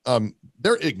been,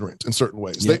 they're ignorant in certain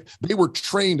ways. Yeah. They were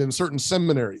trained in certain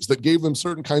seminaries that gave them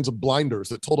certain kinds of blinders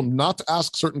that told them not to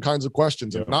ask certain kinds of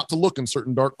questions and not to look in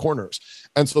certain dark corners.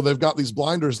 And so they've got these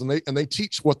blinders and they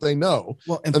teach what they know,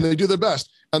 and they do their best.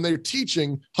 And they're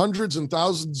teaching hundreds and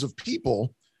thousands of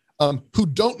people who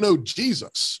don't know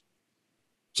Jesus.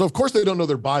 So of course they don't know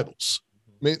their Bibles.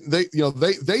 I mean,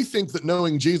 they think that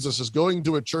knowing Jesus is going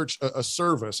to a church, a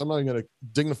service. I'm not even going to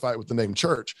dignify it with the name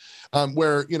church,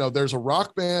 where there's a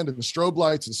rock band and strobe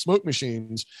lights and smoke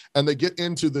machines, and they get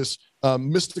into this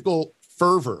mystical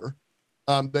fervor.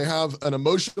 They have an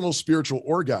emotional, spiritual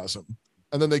orgasm,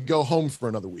 and then they go home for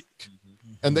another week.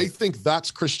 And they think that's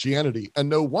Christianity, and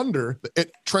no wonder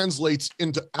it translates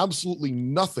into absolutely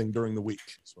nothing during the week.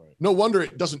 That's right. No wonder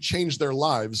it doesn't change their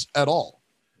lives at all.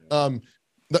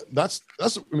 That's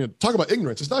talk about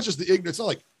ignorance. It's not just the ignorance. It's not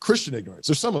like Christian ignorance.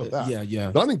 There's some of that.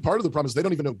 Yeah. But I think part of the problem is they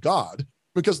don't even know God,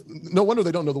 because no wonder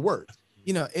they don't know the word.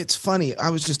 It's funny. I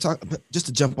was just just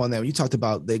to jump on that. When you talked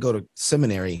about they go to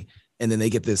seminary and then they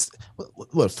get this,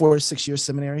 4 or 6 year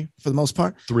seminary for the most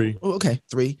part? 3. Oh, okay,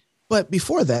 3. But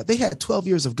before that, they had 12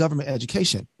 years of government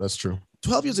education. That's true.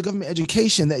 12 years of government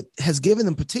education that has given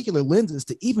them particular lenses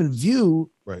to even view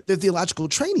their theological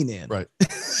training in. Right.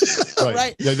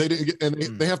 Right. Yeah,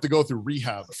 they have to go through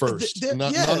rehab first.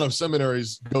 None of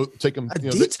seminaries take them.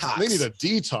 Detox. They need a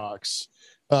detox.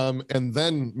 And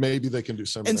then maybe they can do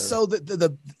seminary. And so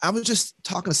I was just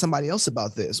talking to somebody else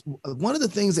about this. One of the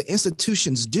things that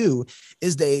institutions do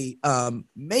is they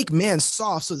make men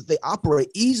soft so that they operate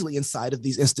easily inside of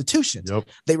these institutions. Yep.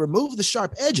 They remove the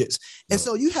sharp edges. And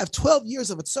so you have 12 years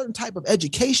of a certain type of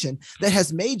education that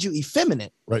has made you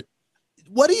effeminate. Right.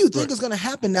 What do you think is going to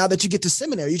happen now that you get to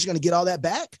seminary? You're just going to get all that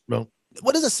back? No.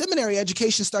 What does a seminary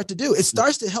education start to do? It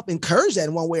starts to help encourage that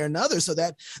in one way or another, so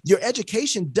that your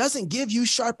education doesn't give you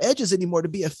sharp edges anymore to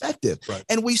be effective. Right.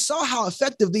 And we saw how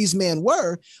effective these men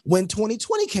were when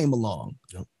 2020 came along.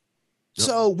 Yep.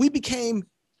 So we became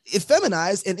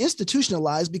effeminized and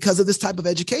institutionalized because of this type of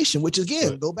education, which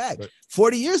again, go back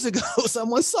 40 years ago,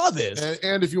 someone saw this.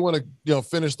 And if you want to,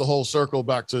 finish the whole circle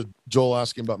back to Joel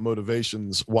asking about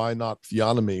motivations, why not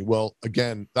theonomy? Well,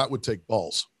 again, that would take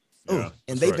balls. Yeah,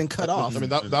 and they've been cut off. I mean,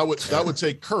 that would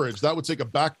take courage. That would take a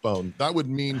backbone. That would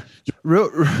mean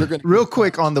real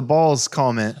quick on the balls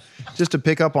comment, just to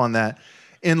pick up on that.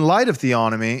 In light of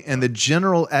theonomy and the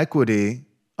general equity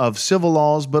of civil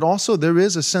laws, but also there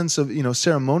is a sense of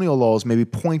ceremonial laws maybe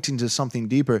pointing to something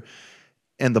deeper.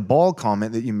 And the ball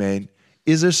comment that you made,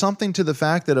 is there something to the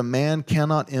fact that a man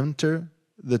cannot enter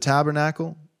the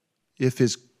tabernacle if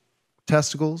his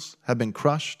testicles have been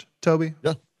crushed, Toby?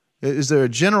 Yeah. Is there a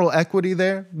general equity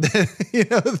there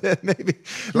that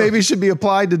maybe should be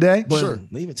applied today? But sure.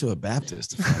 Leave it to a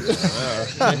Baptist.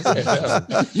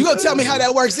 You gonna tell me how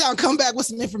that works out? Come back with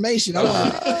some information. I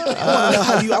want to know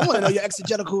how you. I want to know your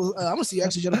exegetical. I want to see your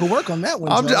exegetical work on that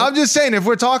one. I'm just saying, if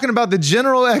we're talking about the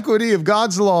general equity of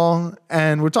God's law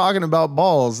and we're talking about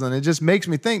balls, then it just makes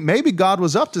me think maybe God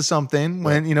was up to something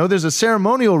when there's a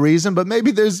ceremonial reason, but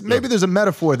maybe there's a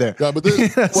metaphor there. Yeah, but this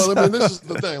is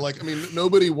the thing.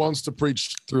 Nobody wants to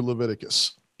preach through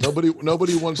Leviticus.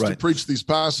 Nobody wants to preach these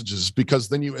passages, because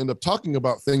then you end up talking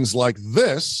about things like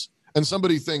this, and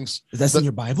somebody thinks that's in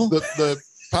your Bible. The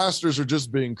pastors are just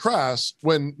being crass,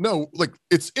 when no,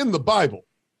 it's in the Bible.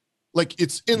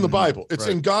 It's in the Bible. It's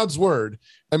in God's word.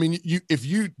 I mean, if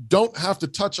you don't have to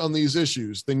touch on these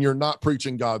issues, then you're not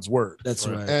preaching God's word. That's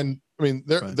right. And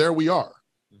there we are.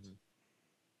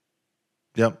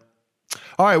 Yep.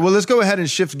 All right, well, let's go ahead and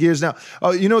shift gears now.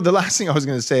 The last thing I was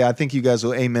going to say, I think you guys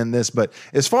will amen this, but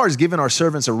as far as giving our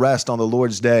servants a rest on the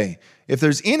Lord's day, if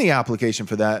there's any application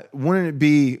for that, wouldn't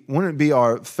it be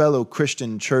our fellow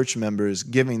Christian church members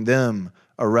giving them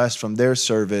a rest from their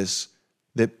service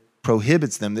that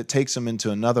prohibits them, that takes them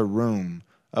into another room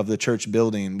of the church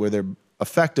building where they're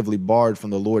effectively barred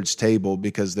from the Lord's table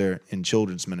because they're in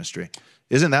children's ministry?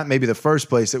 isn't that maybe the first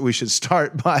place that we should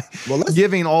start by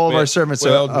giving all of our servants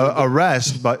a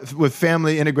rest, but with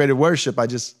family integrated worship? I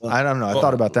don't know. I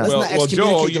thought about that. Let's not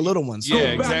excommunicate the little ones.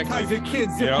 Yeah, exactly.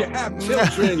 Kids if you have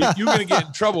children. You're going to get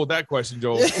in trouble with that question,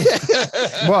 Joel.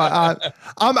 Well,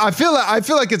 I feel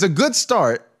like it's a good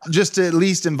start just to at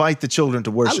least invite the children to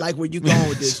worship. I like where you're going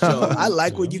with this, Joe. I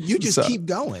like where you just keep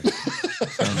going. Go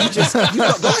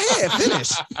ahead,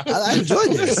 finish. I enjoy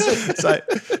this. It's like,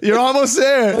 you're almost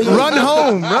there. Run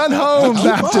home,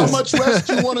 Baptist. How much rest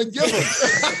do you want to give them?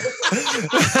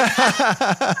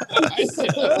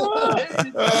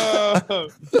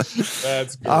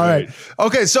 That's great. All right.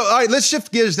 Okay. So, all right, let's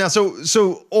shift gears now.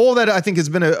 So all that I think has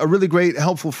been a really great,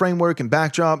 helpful framework and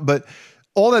backdrop. But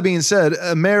all that being said,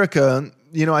 America,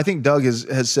 I think Doug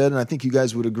has said, and I think you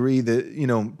guys would agree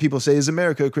that, people say, is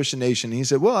America a Christian nation? And he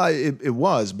said, well, it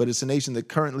was, but it's a nation that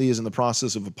currently is in the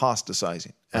process of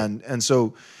apostatizing. And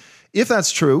so if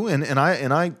that's true, and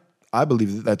I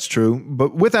believe that that's true,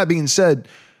 but with that being said,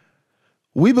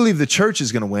 we believe the church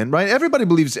is going to win, right?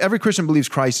 Every Christian believes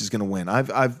Christ is going to win.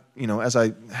 I've as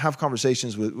I have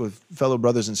conversations with fellow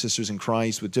brothers and sisters in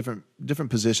Christ with different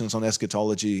positions on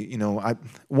eschatology,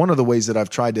 one of the ways that I've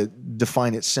tried to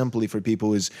define it simply for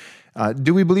people is,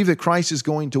 do we believe that Christ is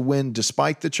going to win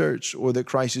despite the church, or that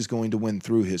Christ is going to win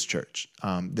through his church?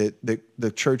 That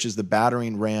the church is the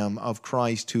battering ram of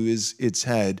Christ, who is its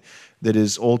head, that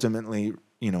is ultimately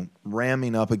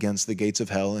ramming up against the gates of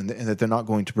hell, and that they're not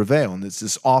going to prevail. And it's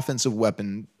this offensive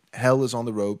weapon. Hell is on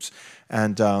the ropes.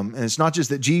 And it's not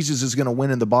just that Jesus is going to win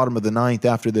in the bottom of the ninth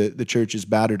after the church is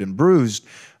battered and bruised,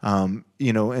 and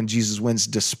Jesus wins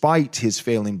despite his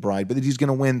failing bride, but that he's going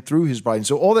to win through his bride. And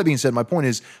so all that being said, my point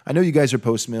is, I know you guys are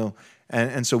post-mill,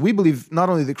 and so we believe not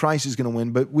only that Christ is going to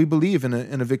win, but we believe in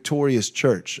a victorious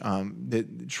church,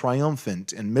 that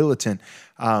triumphant and militant.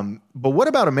 But what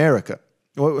about America?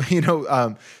 Well,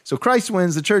 so Christ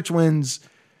wins, the church wins.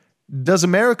 Does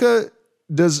America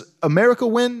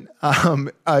win?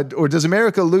 Or does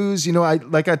America lose?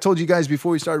 Like I told you guys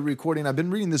before we started recording, I've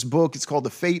been reading this book. It's called The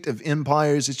Fate of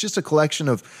Empires. It's just a collection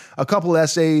of a couple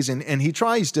essays, and he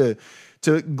tries to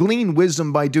glean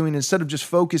wisdom by doing, instead of just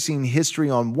focusing history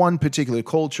on one particular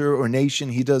culture or nation,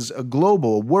 he does a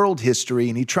world history,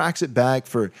 and he tracks it back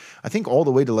for, I think, all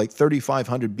the way to like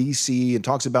 3500 BC, and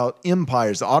talks about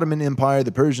empires, the Ottoman Empire,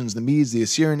 the Persians, the Medes, the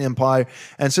Assyrian Empire,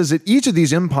 and says that each of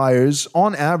these empires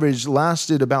on average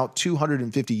lasted about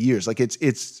 250 years. Like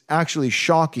it's actually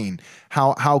shocking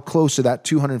how close to that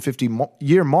 250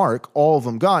 year mark all of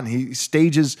them got. And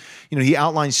he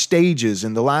outlines stages,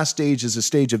 and the last stage is a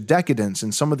stage of decadence.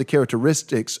 And some of the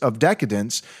characteristics of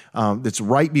decadence that's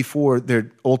right before their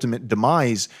ultimate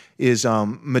demise is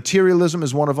materialism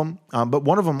is one of them. But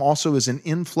one of them also is an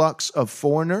influx of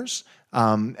foreigners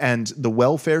and the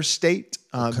welfare state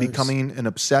becoming an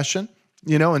obsession.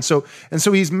 And so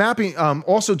he's mapping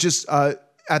also just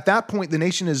at that point, the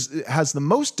nation has the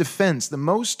most defense, the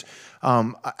most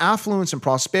affluence and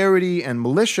prosperity and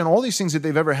militia and all these things that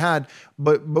they've ever had.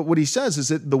 But what he says is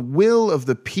that the will of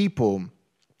the people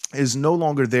is no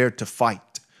longer there to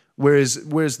fight. Whereas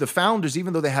the founders,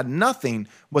 even though they had nothing,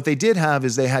 what they did have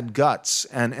is they had guts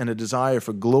and a desire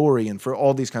for glory and for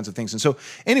all these kinds of things. And so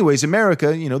anyways,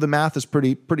 America, the math is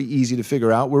pretty easy to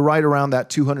figure out. We're right around that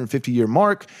 250-year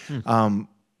mark.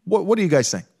 What do you guys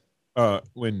think?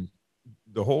 When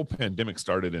the whole pandemic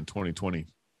started in 2020,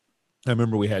 I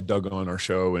remember we had Doug on our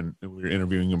show, and we were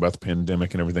interviewing him about the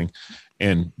pandemic and everything.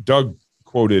 And Doug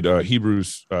quoted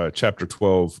Hebrews chapter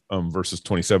 12, verses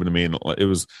 27 to me. And it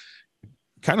was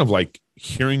kind of like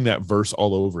hearing that verse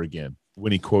all over again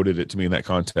when he quoted it to me in that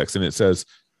context. And it says,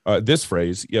 this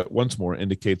phrase, yet once more,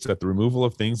 indicates that the removal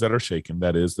of things that are shaken,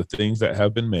 that is, the things that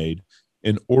have been made,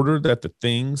 in order that the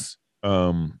things,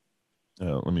 let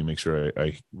me make sure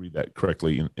I read that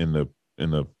correctly in the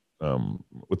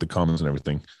with the commas and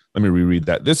everything. Let me reread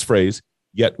that. This phrase,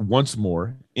 yet once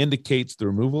more, indicates the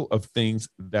removal of things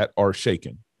that are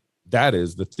shaken. That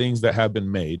is, the things that have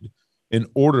been made, in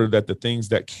order that the things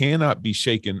that cannot be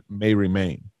shaken may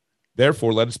remain.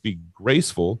 Therefore, let us be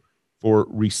graceful for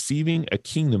receiving a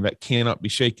kingdom that cannot be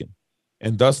shaken.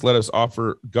 And thus let us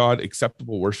offer God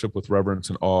acceptable worship with reverence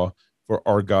and awe, for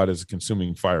our God is a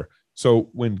consuming fire. So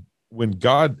when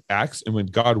God acts and when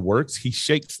God works, he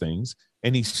shakes things,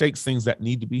 and he shakes things that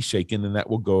need to be shaken, and that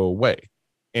will go away.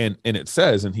 And it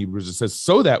says in Hebrews, it says,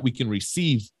 so that we can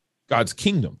receive God's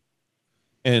kingdom.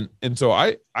 And so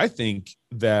I think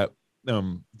that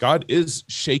God is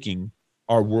shaking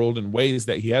our world in ways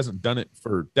that he hasn't done it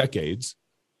for decades.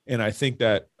 And I think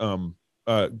that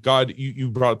God,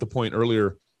 you brought up the point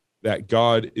earlier that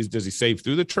God does he save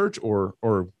through the church or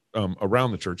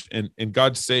around the church, and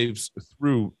God saves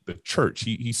through the church.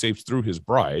 He saves through his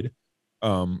bride,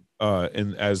 and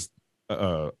as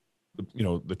the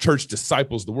church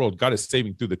disciples the world, God is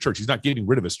saving through the church. He's not getting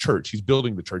rid of his church. He's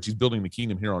building the church. He's building the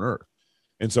kingdom here on earth.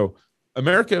 And so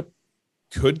America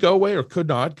could go away or could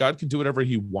not. God can do whatever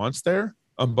he wants there.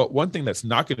 But one thing that's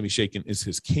not going to be shaken is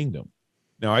his kingdom.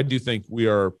 Now, I do think we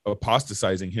are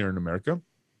apostatizing here in America.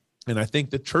 And I think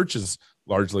the church is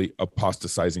largely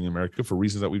apostatizing in America for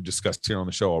reasons that we've discussed here on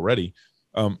the show already.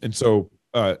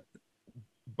 But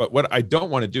what I don't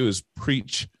want to do is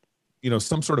preach,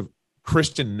 some sort of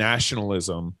Christian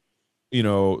nationalism,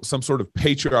 some sort of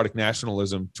patriotic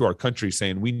nationalism to our country,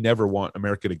 saying we never want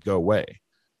America to go away.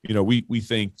 We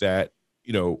think that,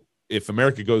 if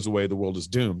America goes away, the world is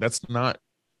doomed. That's not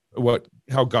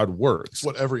how God works. It's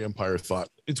what every empire thought.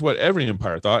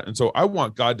 And so I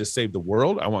want God to save the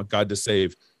world. I want God to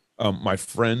save my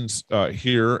friends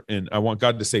here, and I want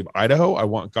God to save Idaho. I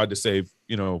want God to save,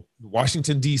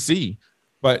 Washington, D.C.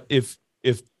 But if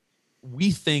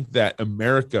we think that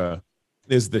America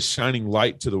is the shining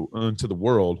light to the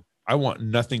world, I want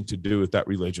nothing to do with that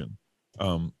religion.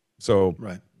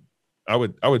 Right. I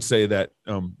would say that,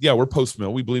 we're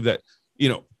post-mill. We believe that,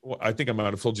 I think I might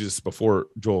have told you this before,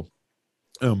 Joel,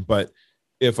 but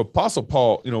if Apostle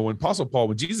Paul,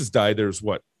 when Jesus died, there's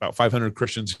about 500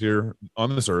 Christians here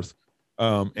on this earth.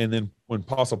 And then when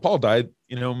Apostle Paul died,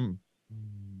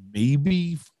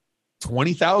 maybe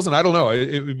 20,000, I don't know.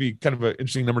 It would be kind of an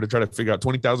interesting number to try to figure out,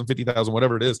 20,000, 50,000,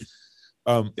 whatever it is.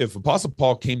 If Apostle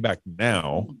Paul came back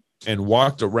now and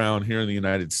walked around here in the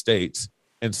United States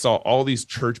and saw all these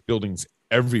church buildings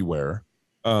everywhere,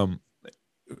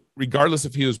 regardless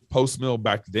if he was post-mill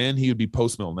back then, he would be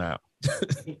post-mill now.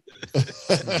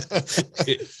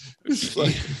 It's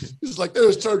like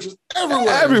there's churches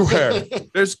everywhere.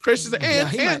 There's Christians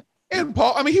and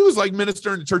Paul. I mean, he was like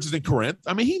ministering to churches in Corinth.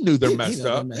 I mean, he knew they're messed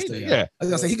up. Yeah, I was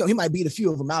gonna say he might beat a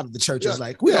few of them out of the churches. Yeah.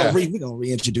 Like we're gonna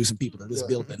reintroduce some people to this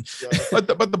building. Yeah. But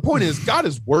the point is, God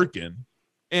is working,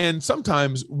 and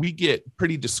sometimes we get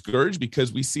pretty discouraged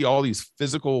because we see all these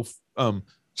physical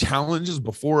challenges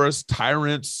before us,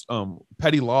 tyrants,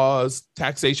 petty laws,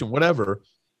 taxation, whatever.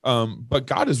 But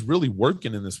God is really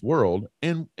working in this world,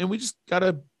 and we just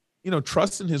gotta,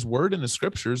 trust in his word and the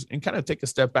scriptures and kind of take a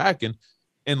step back and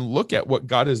look at what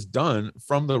God has done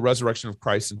from the resurrection of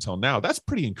Christ until now. That's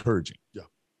pretty encouraging. Yeah.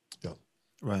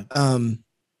 Right.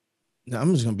 Now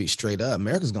I'm just gonna be straight up.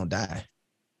 America's gonna die.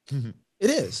 It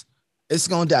is. It's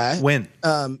gonna die. When?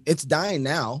 It's dying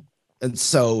now, and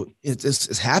so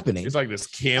it's happening. It's like this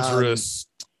cancerous.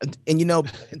 And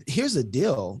here's the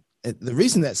deal. The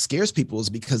reason that scares people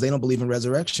is because they don't believe in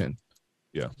resurrection.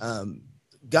 Yeah.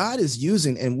 God is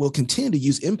using and will continue to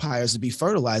use empires to be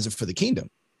fertilizer for the kingdom.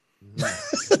 Yeah.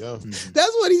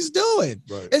 That's what he's doing.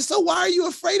 Right. And so why are you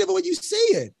afraid of it when you see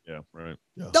it? Yeah, right.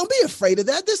 Yeah. Don't be afraid of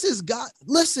that. This is God.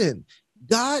 Listen,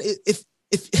 God,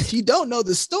 if you don't know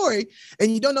the story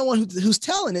and you don't know one who's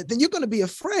telling it, then you're going to be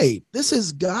afraid. This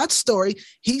is God's story.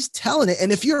 He's telling it.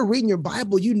 And if you're reading your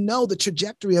Bible, you know the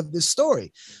trajectory of this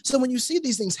story. So when you see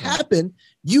these things happen,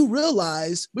 you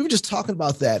realize, we were just talking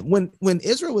about that when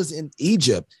Israel was in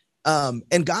Egypt,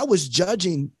 and God was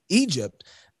judging Egypt,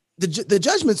 the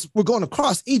judgments were going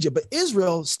across Egypt, but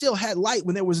Israel still had light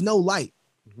when there was no light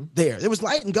there. There was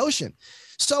light in Goshen.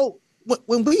 So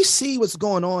when we see what's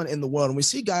going on in the world and we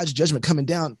see God's judgment coming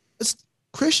down,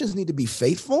 Christians need to be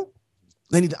faithful.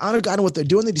 They need to honor God in what they're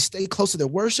doing. They need to stay close to their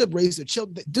worship, raise their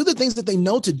children, do the things that they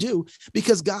know to do,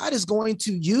 because God is going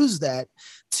to use that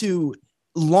to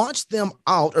launch them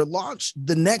out or launch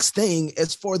the next thing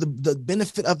as for the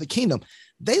benefit of the kingdom.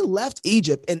 They left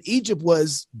Egypt and Egypt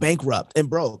was bankrupt and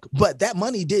broke, but that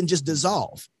money didn't just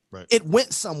dissolve. Right. It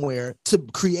went somewhere to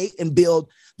create and build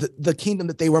the kingdom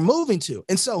that they were moving to.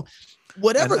 And so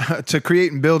whatever to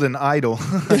create and build an idol,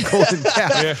 a golden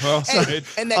calf. Yeah, well,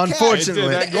 and that unfortunately,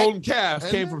 that golden calf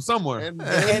came from somewhere. And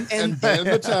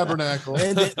the tabernacle.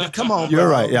 Come on, you're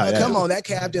bro. right. Yeah, Come on, that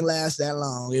calf didn't last that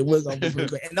long. It was gonna be pretty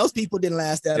great. And those people didn't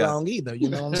last that long either. You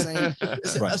know what I'm saying?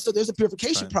 Right. So there's a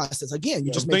purification process. Again,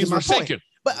 you just Things making my were point. shaken.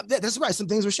 But that's right. Some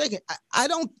things were shaken. I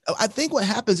think what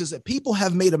happens is that people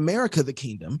have made America the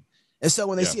kingdom. And so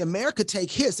when they see America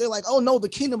take hits, they're like, oh no, the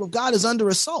kingdom of God is under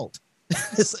assault.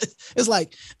 It's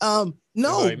like,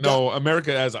 no,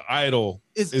 America as an idol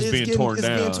is being torn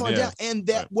down. And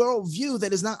that worldview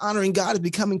that is not honoring God is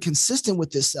becoming consistent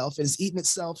with itself and is eating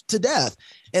itself to death.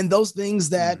 And those things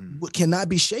that cannot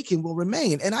be shaken will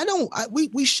remain. And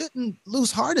we shouldn't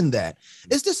lose heart in that.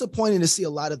 It's disappointing to see a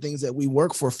lot of things that we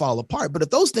work for fall apart. But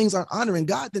if those things aren't honoring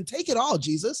God, then take it all,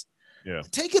 Jesus. Yeah.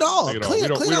 Take it all. We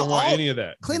don't want any of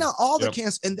that. Clean out all the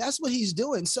cancer. And that's what he's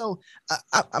doing. So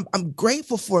I'm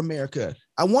grateful for America.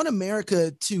 I want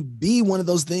America to be one of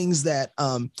those things that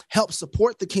help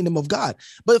support the kingdom of God.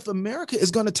 But if America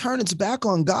is going to turn its back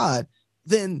on God,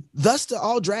 then thus to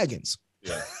all dragons.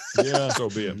 Yeah. Yeah. So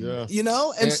be it. Yeah. You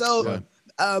know? And so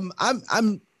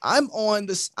I'm on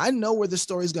this. I know where the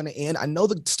story is going to end. I know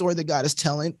the story that God is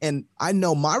telling. And I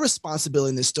know my responsibility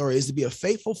in this story is to be a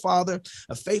faithful father,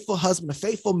 a faithful husband, a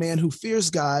faithful man who fears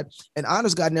God and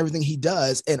honors God in everything he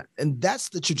does. And that's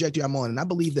the trajectory I'm on. And I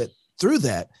believe that through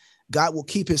that, God will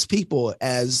keep his people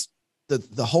as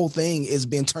the whole thing is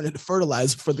being turned into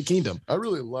fertilizer for the kingdom. I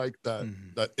really like that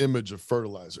that image of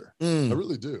fertilizer. I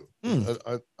really do.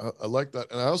 I like that,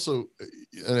 and I also,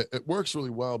 and it works really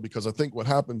well because I think what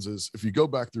happens is if you go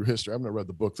back through history, I haven't read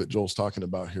the book that Joel's talking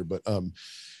about here, but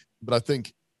I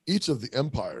think each of the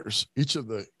empires, each of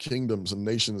the kingdoms and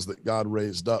nations that God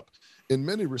raised up, in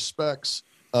many respects,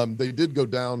 they did go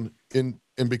down and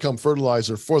become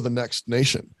fertilizer for the next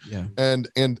nation. Yeah. And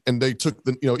they took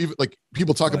the, even like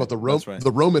people talk about the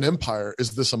Roman Empire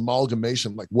is this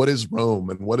amalgamation, like what is Rome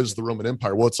and what is the Roman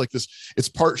Empire? Well, it's like this, it's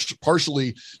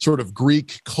partially sort of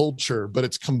Greek culture, but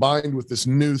it's combined with this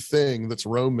new thing that's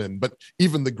Roman. But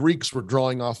even the Greeks were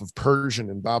drawing off of Persian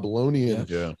and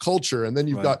Babylonian culture. And then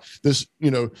you've got this,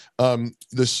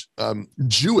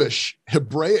 Jewish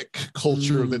Hebraic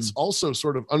culture that's also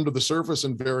sort of under the surface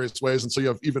in various ways. And so you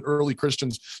have even early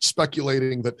Christians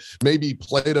speculating that maybe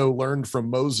Plato learned from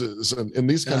Moses and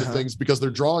these kind of things, because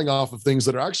they're drawing off of things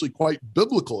that are actually quite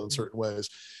biblical in certain ways.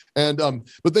 And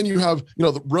but then you have,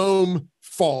 the Rome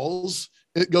falls,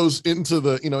 it goes into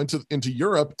the into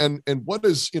Europe, and what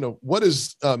is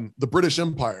the British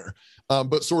Empire,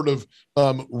 but sort of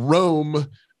Rome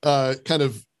kind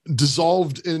of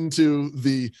dissolved into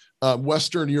the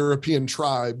Western European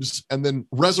tribes and then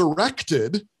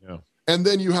resurrected. Yeah. And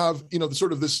then you have,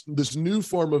 sort of this new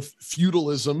form of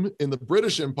feudalism in the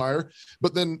British Empire.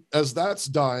 But then as that's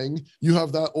dying, you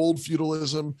have that old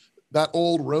feudalism, that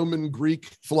old Roman Greek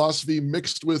philosophy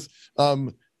mixed with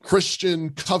Christian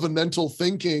covenantal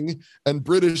thinking and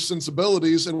British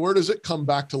sensibilities. And where does it come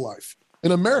back to life?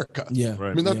 In America. Yeah.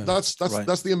 Right. I mean, that's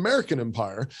the American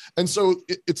empire. And so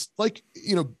it's like,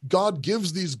 God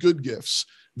gives these good gifts.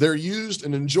 They're used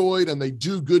and enjoyed, and they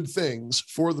do good things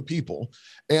for the people.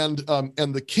 And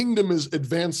the kingdom is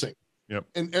advancing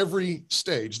in every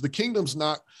stage. The kingdom's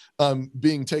not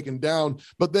being taken down,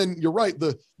 but then you're right.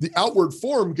 The outward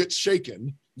form gets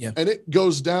shaken and it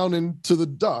goes down into the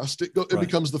dust. It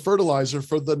becomes the fertilizer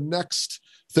for the next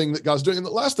thing that God's doing. And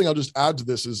the last thing I'll just add to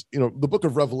this is, the book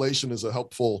of Revelation is a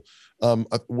helpful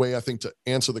way, I think, to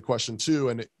answer the question too.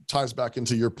 And it ties back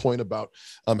into your point about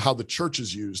how the church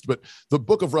is used. But the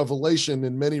book of Revelation,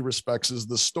 in many respects, is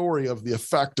the story of the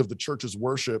effect of the church's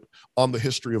worship on the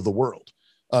history of the world.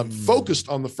 Focused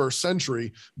on the first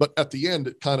century, but at the end,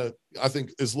 it kind of, I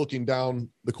think, is looking down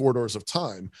the corridors of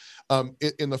time.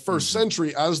 In the first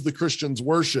century, as the Christians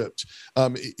worshipped,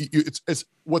 it's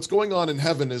what's going on in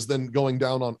heaven is then going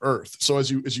down on earth. So as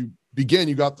you begin,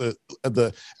 you got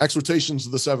the exhortations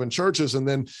of the seven churches, and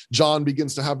then John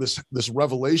begins to have this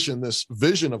revelation, this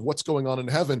vision of what's going on in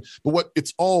heaven. But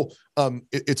it's all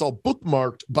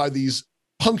bookmarked by these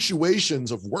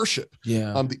punctuations of worship.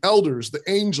 The elders, the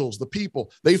angels, the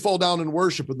people, they fall down and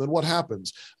worship. And then what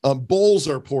happens? Bowls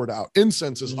are poured out,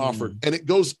 incense is offered, and it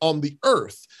goes on the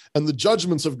earth, and the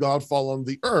judgments of God fall on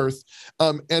the earth.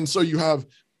 And so you have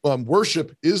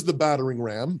worship is the battering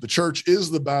ram. The church is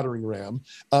the battering ram.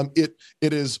 It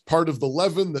is part of the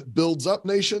leaven that builds up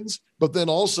nations, but then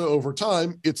also over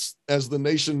time, it's as the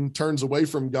nation turns away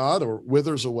from God or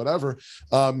withers or whatever,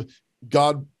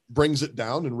 God brings it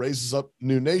down and raises up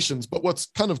new nations. But what's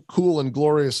kind of cool and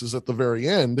glorious is at the very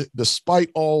end, despite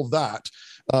all that,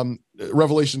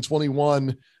 Revelation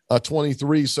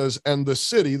 21:23 says, and the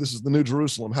city, this is the New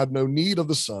Jerusalem, had no need of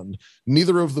the sun,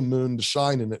 neither of the moon to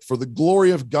shine in it, for the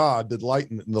glory of God did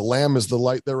lighten it, and the Lamb is the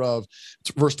light thereof.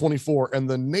 Verse 24, and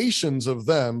the nations of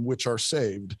them which are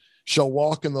saved shall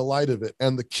walk in the light of it,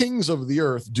 and the kings of the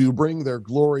earth do bring their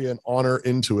glory and honor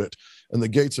into it. And the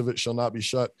gates of it shall not be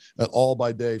shut at all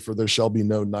by day, for there shall be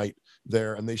no night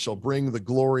there. And they shall bring the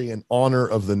glory and honor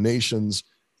of the nations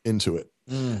into it.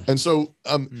 And so,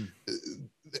 and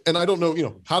I don't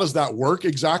know, how does that work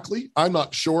exactly? I'm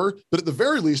not sure. But at the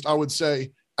very least, I would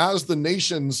say, as the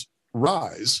nations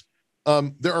rise,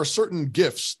 there are certain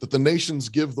gifts that the nations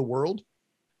give the world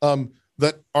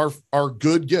that are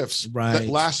good gifts that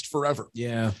last forever.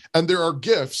 Yeah. And there are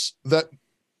gifts that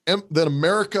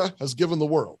America has given the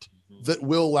world that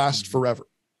will last forever.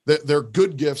 They're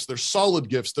good gifts. They're solid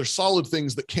gifts. They're solid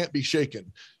things that can't be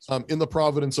shaken in the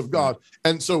providence of God.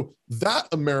 And so that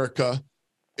America,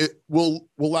 it will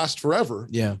last forever.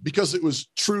 Yeah. Because it was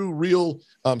true, real,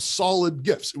 solid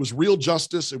gifts. It was real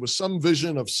justice. It was some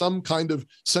vision of some kind of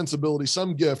sensibility,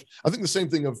 some gift. I think the same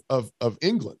thing of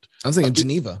England. I was thinking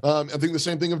Geneva. I think the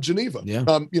same thing of Geneva.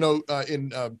 Yeah.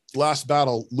 In Last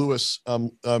Battle, Lewis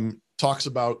talks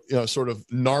about sort of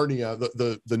Narnia,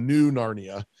 the new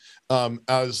Narnia,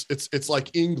 as it's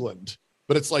like England,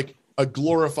 but it's like a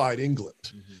glorified England.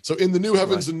 Mm-hmm. So in the new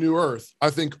heavens and new earth, I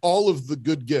think all of the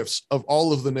good gifts of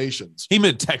all of the nations. He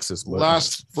meant Texas.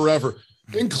 Last forever,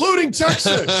 including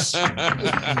Texas. Deep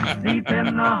in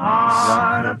the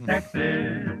heart of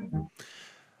Texas.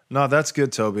 No, that's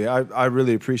good, Toby. I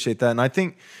really appreciate that. And I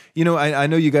think, I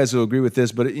know you guys will agree with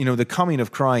this, but, the coming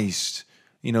of Christ,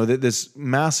 this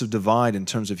massive divide in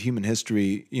terms of human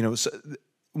history,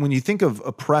 when you think of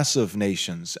oppressive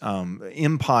nations,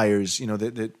 empires,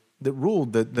 that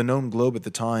ruled the known globe at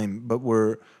the time, but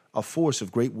were a force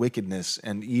of great wickedness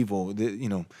and evil,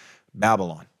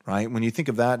 Babylon, right? When you think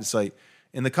of that, it's like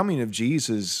in the coming of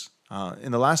Jesus,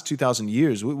 in the last 2,000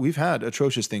 years, we've had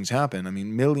atrocious things happen. I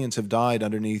mean, millions have died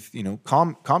underneath,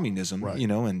 communism, right.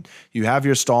 And you have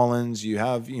your Stalins, you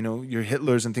have, your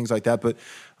Hitlers and things like that. But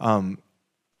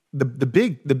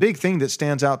the big thing that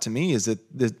stands out to me is that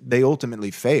they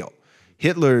ultimately fail.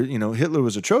 Hitler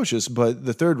was atrocious, but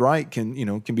the Third Reich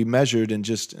can be measured in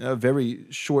just a very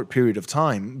short period of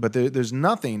time. But there's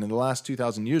nothing in the last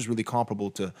 2,000 years really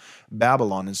comparable to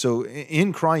Babylon. And so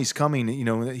in Christ coming,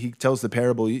 he tells the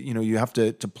parable, you have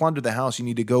to plunder the house, you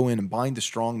need to go in and bind the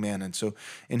strong man. And so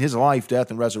in his life, death,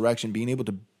 and resurrection, being able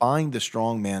to bind the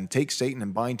strong man, take Satan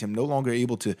and bind him, no longer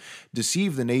able to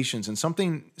deceive the nations, and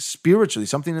something spiritually,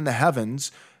 something in the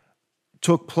heavens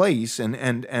took place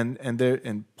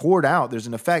and poured out. There's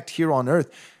an effect here on earth.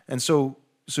 And so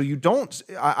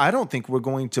I don't think we're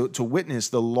going to witness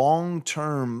the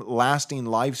long-term lasting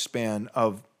lifespan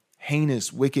of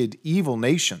heinous, wicked, evil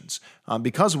nations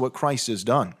because of what Christ has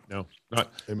done. No, but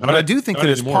I do think that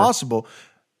it's possible.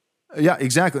 Yeah,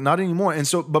 exactly. Not anymore. And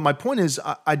so, but my point is,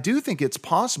 I do think it's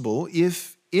possible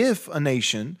if a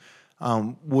nation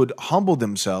would humble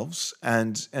themselves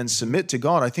and submit to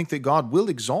God, I think that God will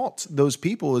exalt those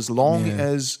people as long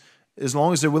as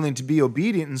they're willing to be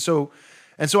obedient. And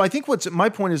so I think my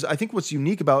point is, I think what's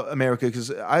unique about America,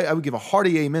 because I would give a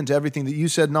hearty amen to everything that you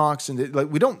said, Knox, and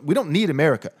we don't need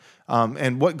America.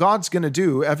 And what God's going to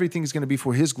do, everything's going to be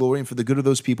for His glory and for the good of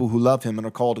those people who love Him and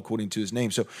are called according to His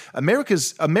name. So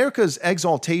America's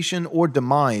exaltation or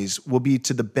demise will be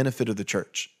to the benefit of the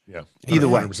church. Yeah, either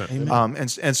way.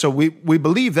 And so we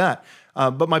believe that.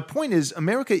 But my point is,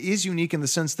 America is unique in the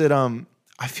sense that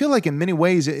I feel like in many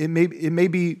ways it may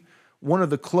be one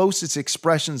of the closest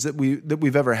expressions that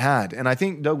we've ever had. And I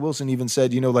think Doug Wilson even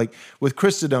said, like with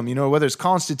Christendom, whether it's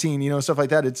Constantine, stuff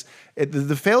like that,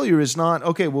 the failure is not,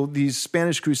 okay, well, these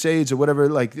Spanish Crusades or whatever,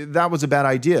 like that was a bad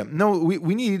idea. No,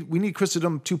 we need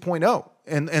Christendom 2.0.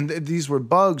 And these were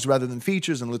bugs rather than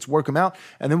features, and let's work them out.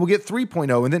 And then we'll get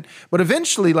 3.0. But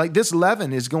eventually, like this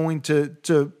leaven is going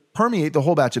to permeate the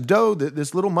whole batch of dough.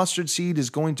 This little mustard seed is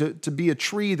going to be a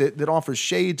tree that offers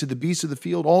shade to the beasts of the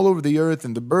field all over the earth,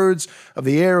 and the birds of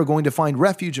the air are going to find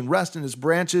refuge and rest in its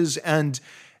branches. And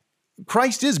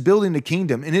Christ is building the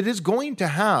kingdom, and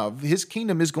His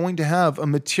kingdom is going to have a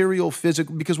material,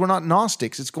 physical, because we're not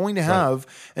Gnostics. It's going to have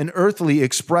an earthly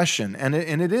expression, and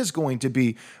it is going to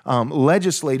be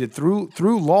legislated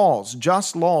through laws,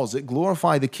 just laws that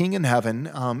glorify the King in heaven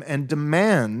and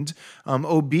demand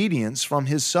obedience from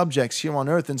His subjects here on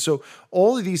earth. And so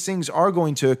all of these things are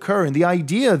going to occur, and the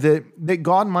idea that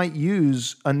God might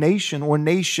use a nation or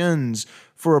nations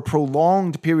for a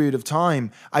prolonged period of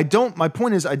time, my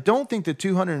point is, I don't think the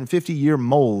 250-year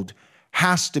mold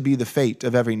has to be the fate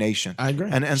of every nation. I agree.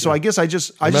 And so I guess I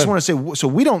just want to say, so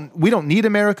we don't need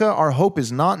America. Our hope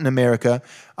is not in America,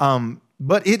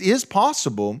 but it is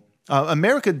possible.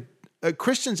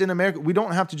 Christians in America, we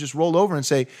don't have to just roll over and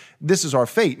say, this is our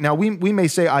fate. Now, we may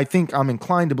say, I'm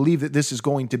inclined to believe that this is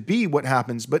going to be what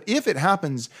happens. But if it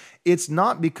happens, it's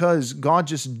not because God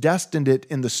just destined it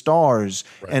in the stars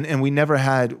and we never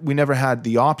had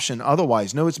the option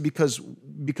otherwise. No, it's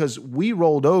because we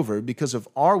rolled over because of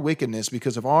our wickedness,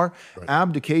 because of our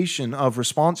abdication of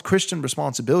Christian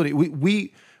responsibility.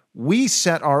 We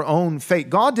set our own fate.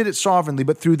 God did it sovereignly,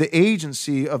 but through the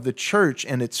agency of the church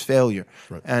and its failure.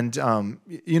 Right. And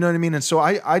you know what I mean? And so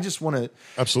I just want to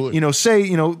absolutely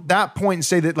say, that point and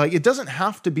say that like it doesn't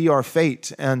have to be our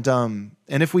fate. And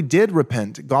if we did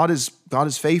repent, God is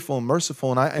faithful and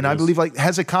merciful. And I believe like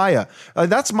Hezekiah,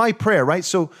 that's my prayer, right?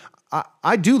 So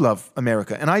I do love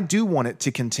America, and I do want it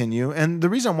to continue. And the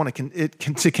reason I want it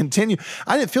to continue,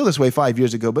 I didn't feel this way 5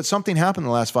 years ago, but something happened in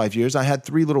the last 5 years. I had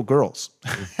 3 little girls,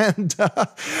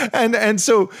 and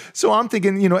so I'm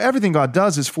thinking, everything God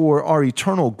does is for our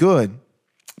eternal good.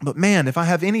 But man, if I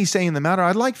have any say in the matter,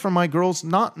 I'd like for my girls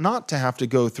not to have to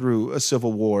go through a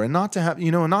civil war, and not to have,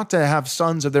 not to have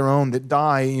sons of their own that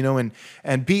die,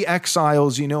 and be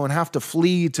exiles, and have to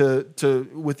flee to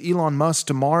with Elon Musk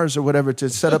to Mars or whatever to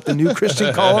set up the new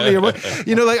Christian colony or what,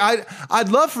 I'd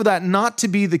love for that not to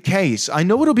be the case. I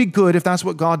know it'll be good if that's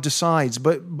what God decides,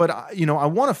 but I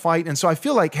want to fight, and so I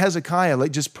feel like Hezekiah,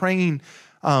 like just praying.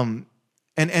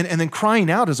 And then crying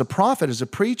out as a prophet, as a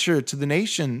preacher to the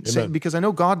nation, because I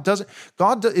know God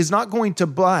is not going to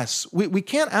bless. We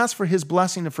can't ask for his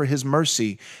blessing and for his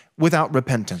mercy without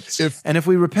repentance. And if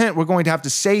we repent, we're going to have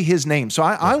to say his name. So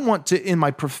I want to, in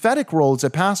my prophetic role as a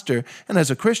pastor and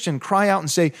as a Christian, cry out and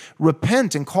say,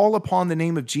 repent and call upon the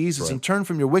name of Jesus and turn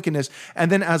from your wickedness. And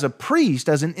then as a priest,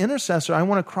 as an intercessor, I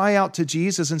want to cry out to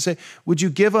Jesus and say, would you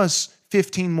give us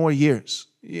 15 more years?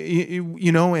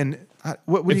 And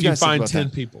what do you guys find think about 10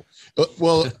 that? people?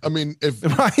 Well, I mean, if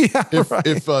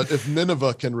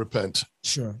Nineveh can repent,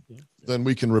 sure, then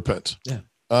we can repent. Yeah.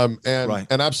 And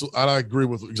absolutely, and I agree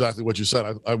with exactly what you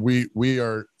said. We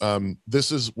are.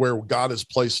 This is where God has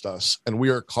placed us, and we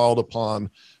are called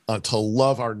upon to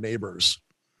love our neighbors,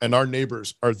 and our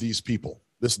neighbors are these people,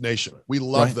 this nation. We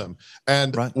love them,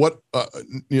 and what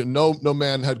no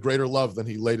man had greater love than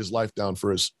he laid his life down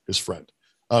for his friend.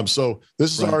 So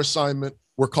this is our assignment.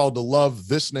 We're called to love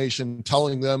this nation,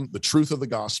 telling them the truth of the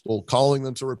gospel, calling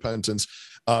them to repentance,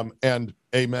 and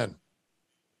amen.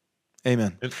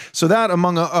 Amen. So that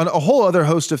among a whole other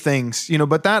host of things,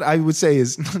 but that I would say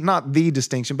is not the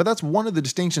distinction, but that's one of the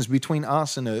distinctions between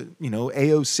us and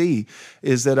AOC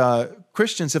is that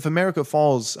Christians, if America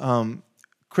falls,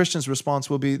 Christians' response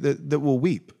will be that we'll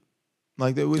weep.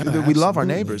 Like that we love our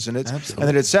neighbors, and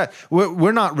that it's sad.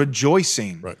 We're not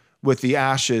rejoicing with the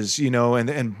ashes,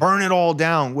 and burn it all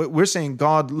down. We're saying,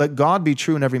 God, let God be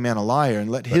true and every man a liar,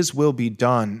 and let his will be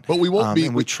done. But we won't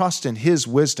and we trust in his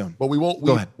wisdom. But we won't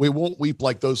weep. We won't weep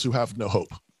like those who have no hope.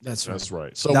 That's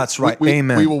right. So that's right.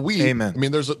 Amen. We will weep. Amen. I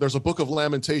mean, there's a book of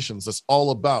Lamentations that's all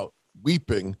about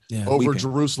weeping over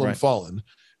Jerusalem fallen,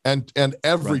 and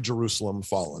every Jerusalem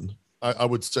fallen. I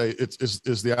would say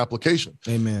is the application.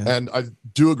 Amen. And I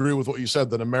do agree with what you said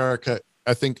that America,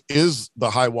 I think, is the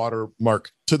high water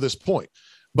mark to this point.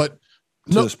 But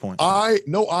no eye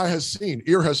has seen,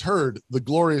 ear has heard the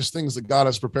glorious things that God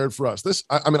has prepared for us.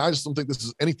 I just don't think this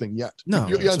is anything yet. No,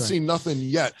 you haven't seen nothing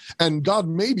yet. And God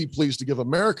may be pleased to give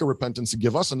America repentance and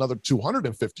give us another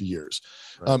 250 years.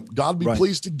 God be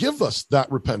pleased to give us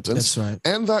that repentance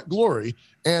and that glory.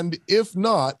 And if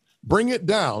not, bring it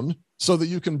down so that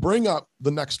you can bring up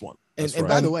the next one. And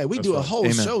by the way, we do a whole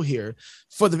show here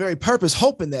for the very purpose,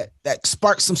 hoping that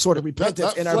sparks some sort of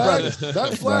repentance in our brothers.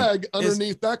 That flag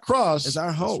underneath that cross is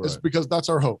our hope. It's because that's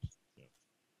our hope.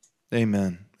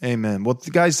 Amen. Amen. Well,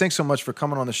 guys, thanks so much for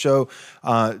coming on the show.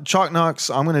 Chalk Knox,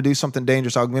 I'm going to do something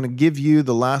dangerous. I'm going to give you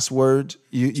the last word.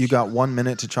 You got 1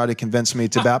 minute to try to convince me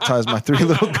to baptize my 3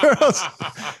 little girls.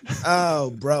 Oh,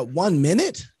 bro, 1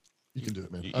 minute? You can do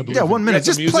it, man. Yeah, 1 minute.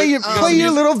 Just play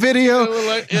your little video.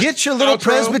 Get your little outro.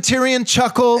 Presbyterian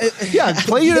chuckle. Yeah,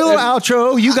 play your little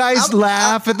outro. You guys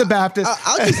laugh at the Baptist.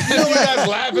 You guys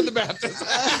laugh at the Baptist.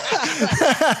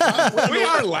 We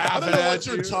are laughing at what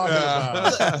you're talking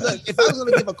about. Look, if I was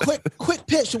going to give a quick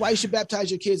pitch to why you should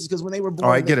baptize your kids, is because when they were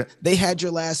born, they had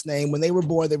your last name. When they were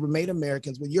born, they were made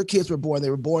Americans. When your kids were born, they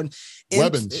were born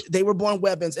Webbons. They were born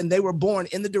Webbons, and they were born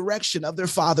in the direction of their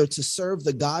father to serve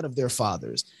the God of their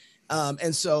fathers.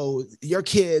 And so your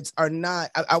kids are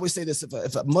not, I always say this,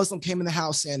 if a Muslim came in the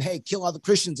house saying, hey, kill all the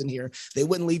Christians in here, they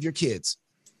wouldn't leave your kids.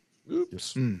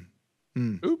 Oops.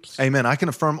 Oops. Amen. I can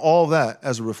affirm all of that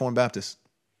as a Reformed Baptist.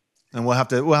 And we'll have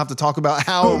to talk about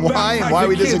how and why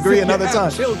we disagree another time.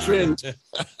 Children.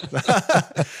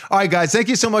 All right, guys, thank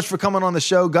you so much for coming on the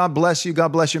show. God bless you. God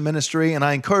bless your ministry. And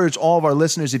I encourage all of our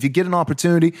listeners, if you get an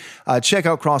opportunity, check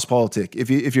out Politic.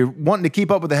 If you're wanting to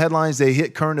keep up with the headlines, they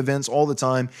hit current events all the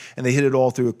time, and they hit it all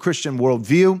through a Christian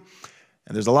worldview.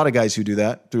 And there's a lot of guys who do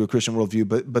that through a Christian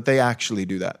worldview, but they actually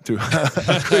do that through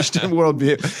a Christian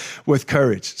worldview with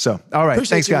courage. So, all right.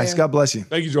 Thanks, guys. Man. God bless you.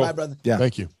 Thank you, Joel. Bye, brother. Yeah.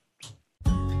 Thank you.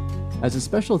 As a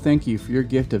special thank you for your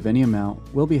gift of any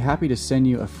amount, we'll be happy to send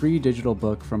you a free digital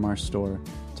book from our store.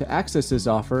 To access this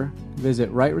offer,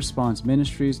 visit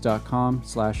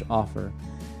rightresponseministries.com/offer.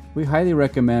 We highly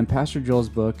recommend Pastor Joel's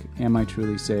book, Am I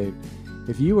Truly Saved?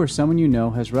 If you or someone you know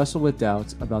has wrestled with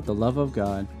doubts about the love of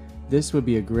God, this would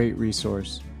be a great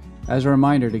resource. As a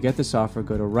reminder, to get this offer,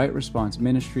 go to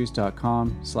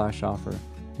rightresponseministries.com/offer.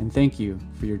 And thank you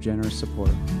for your generous support.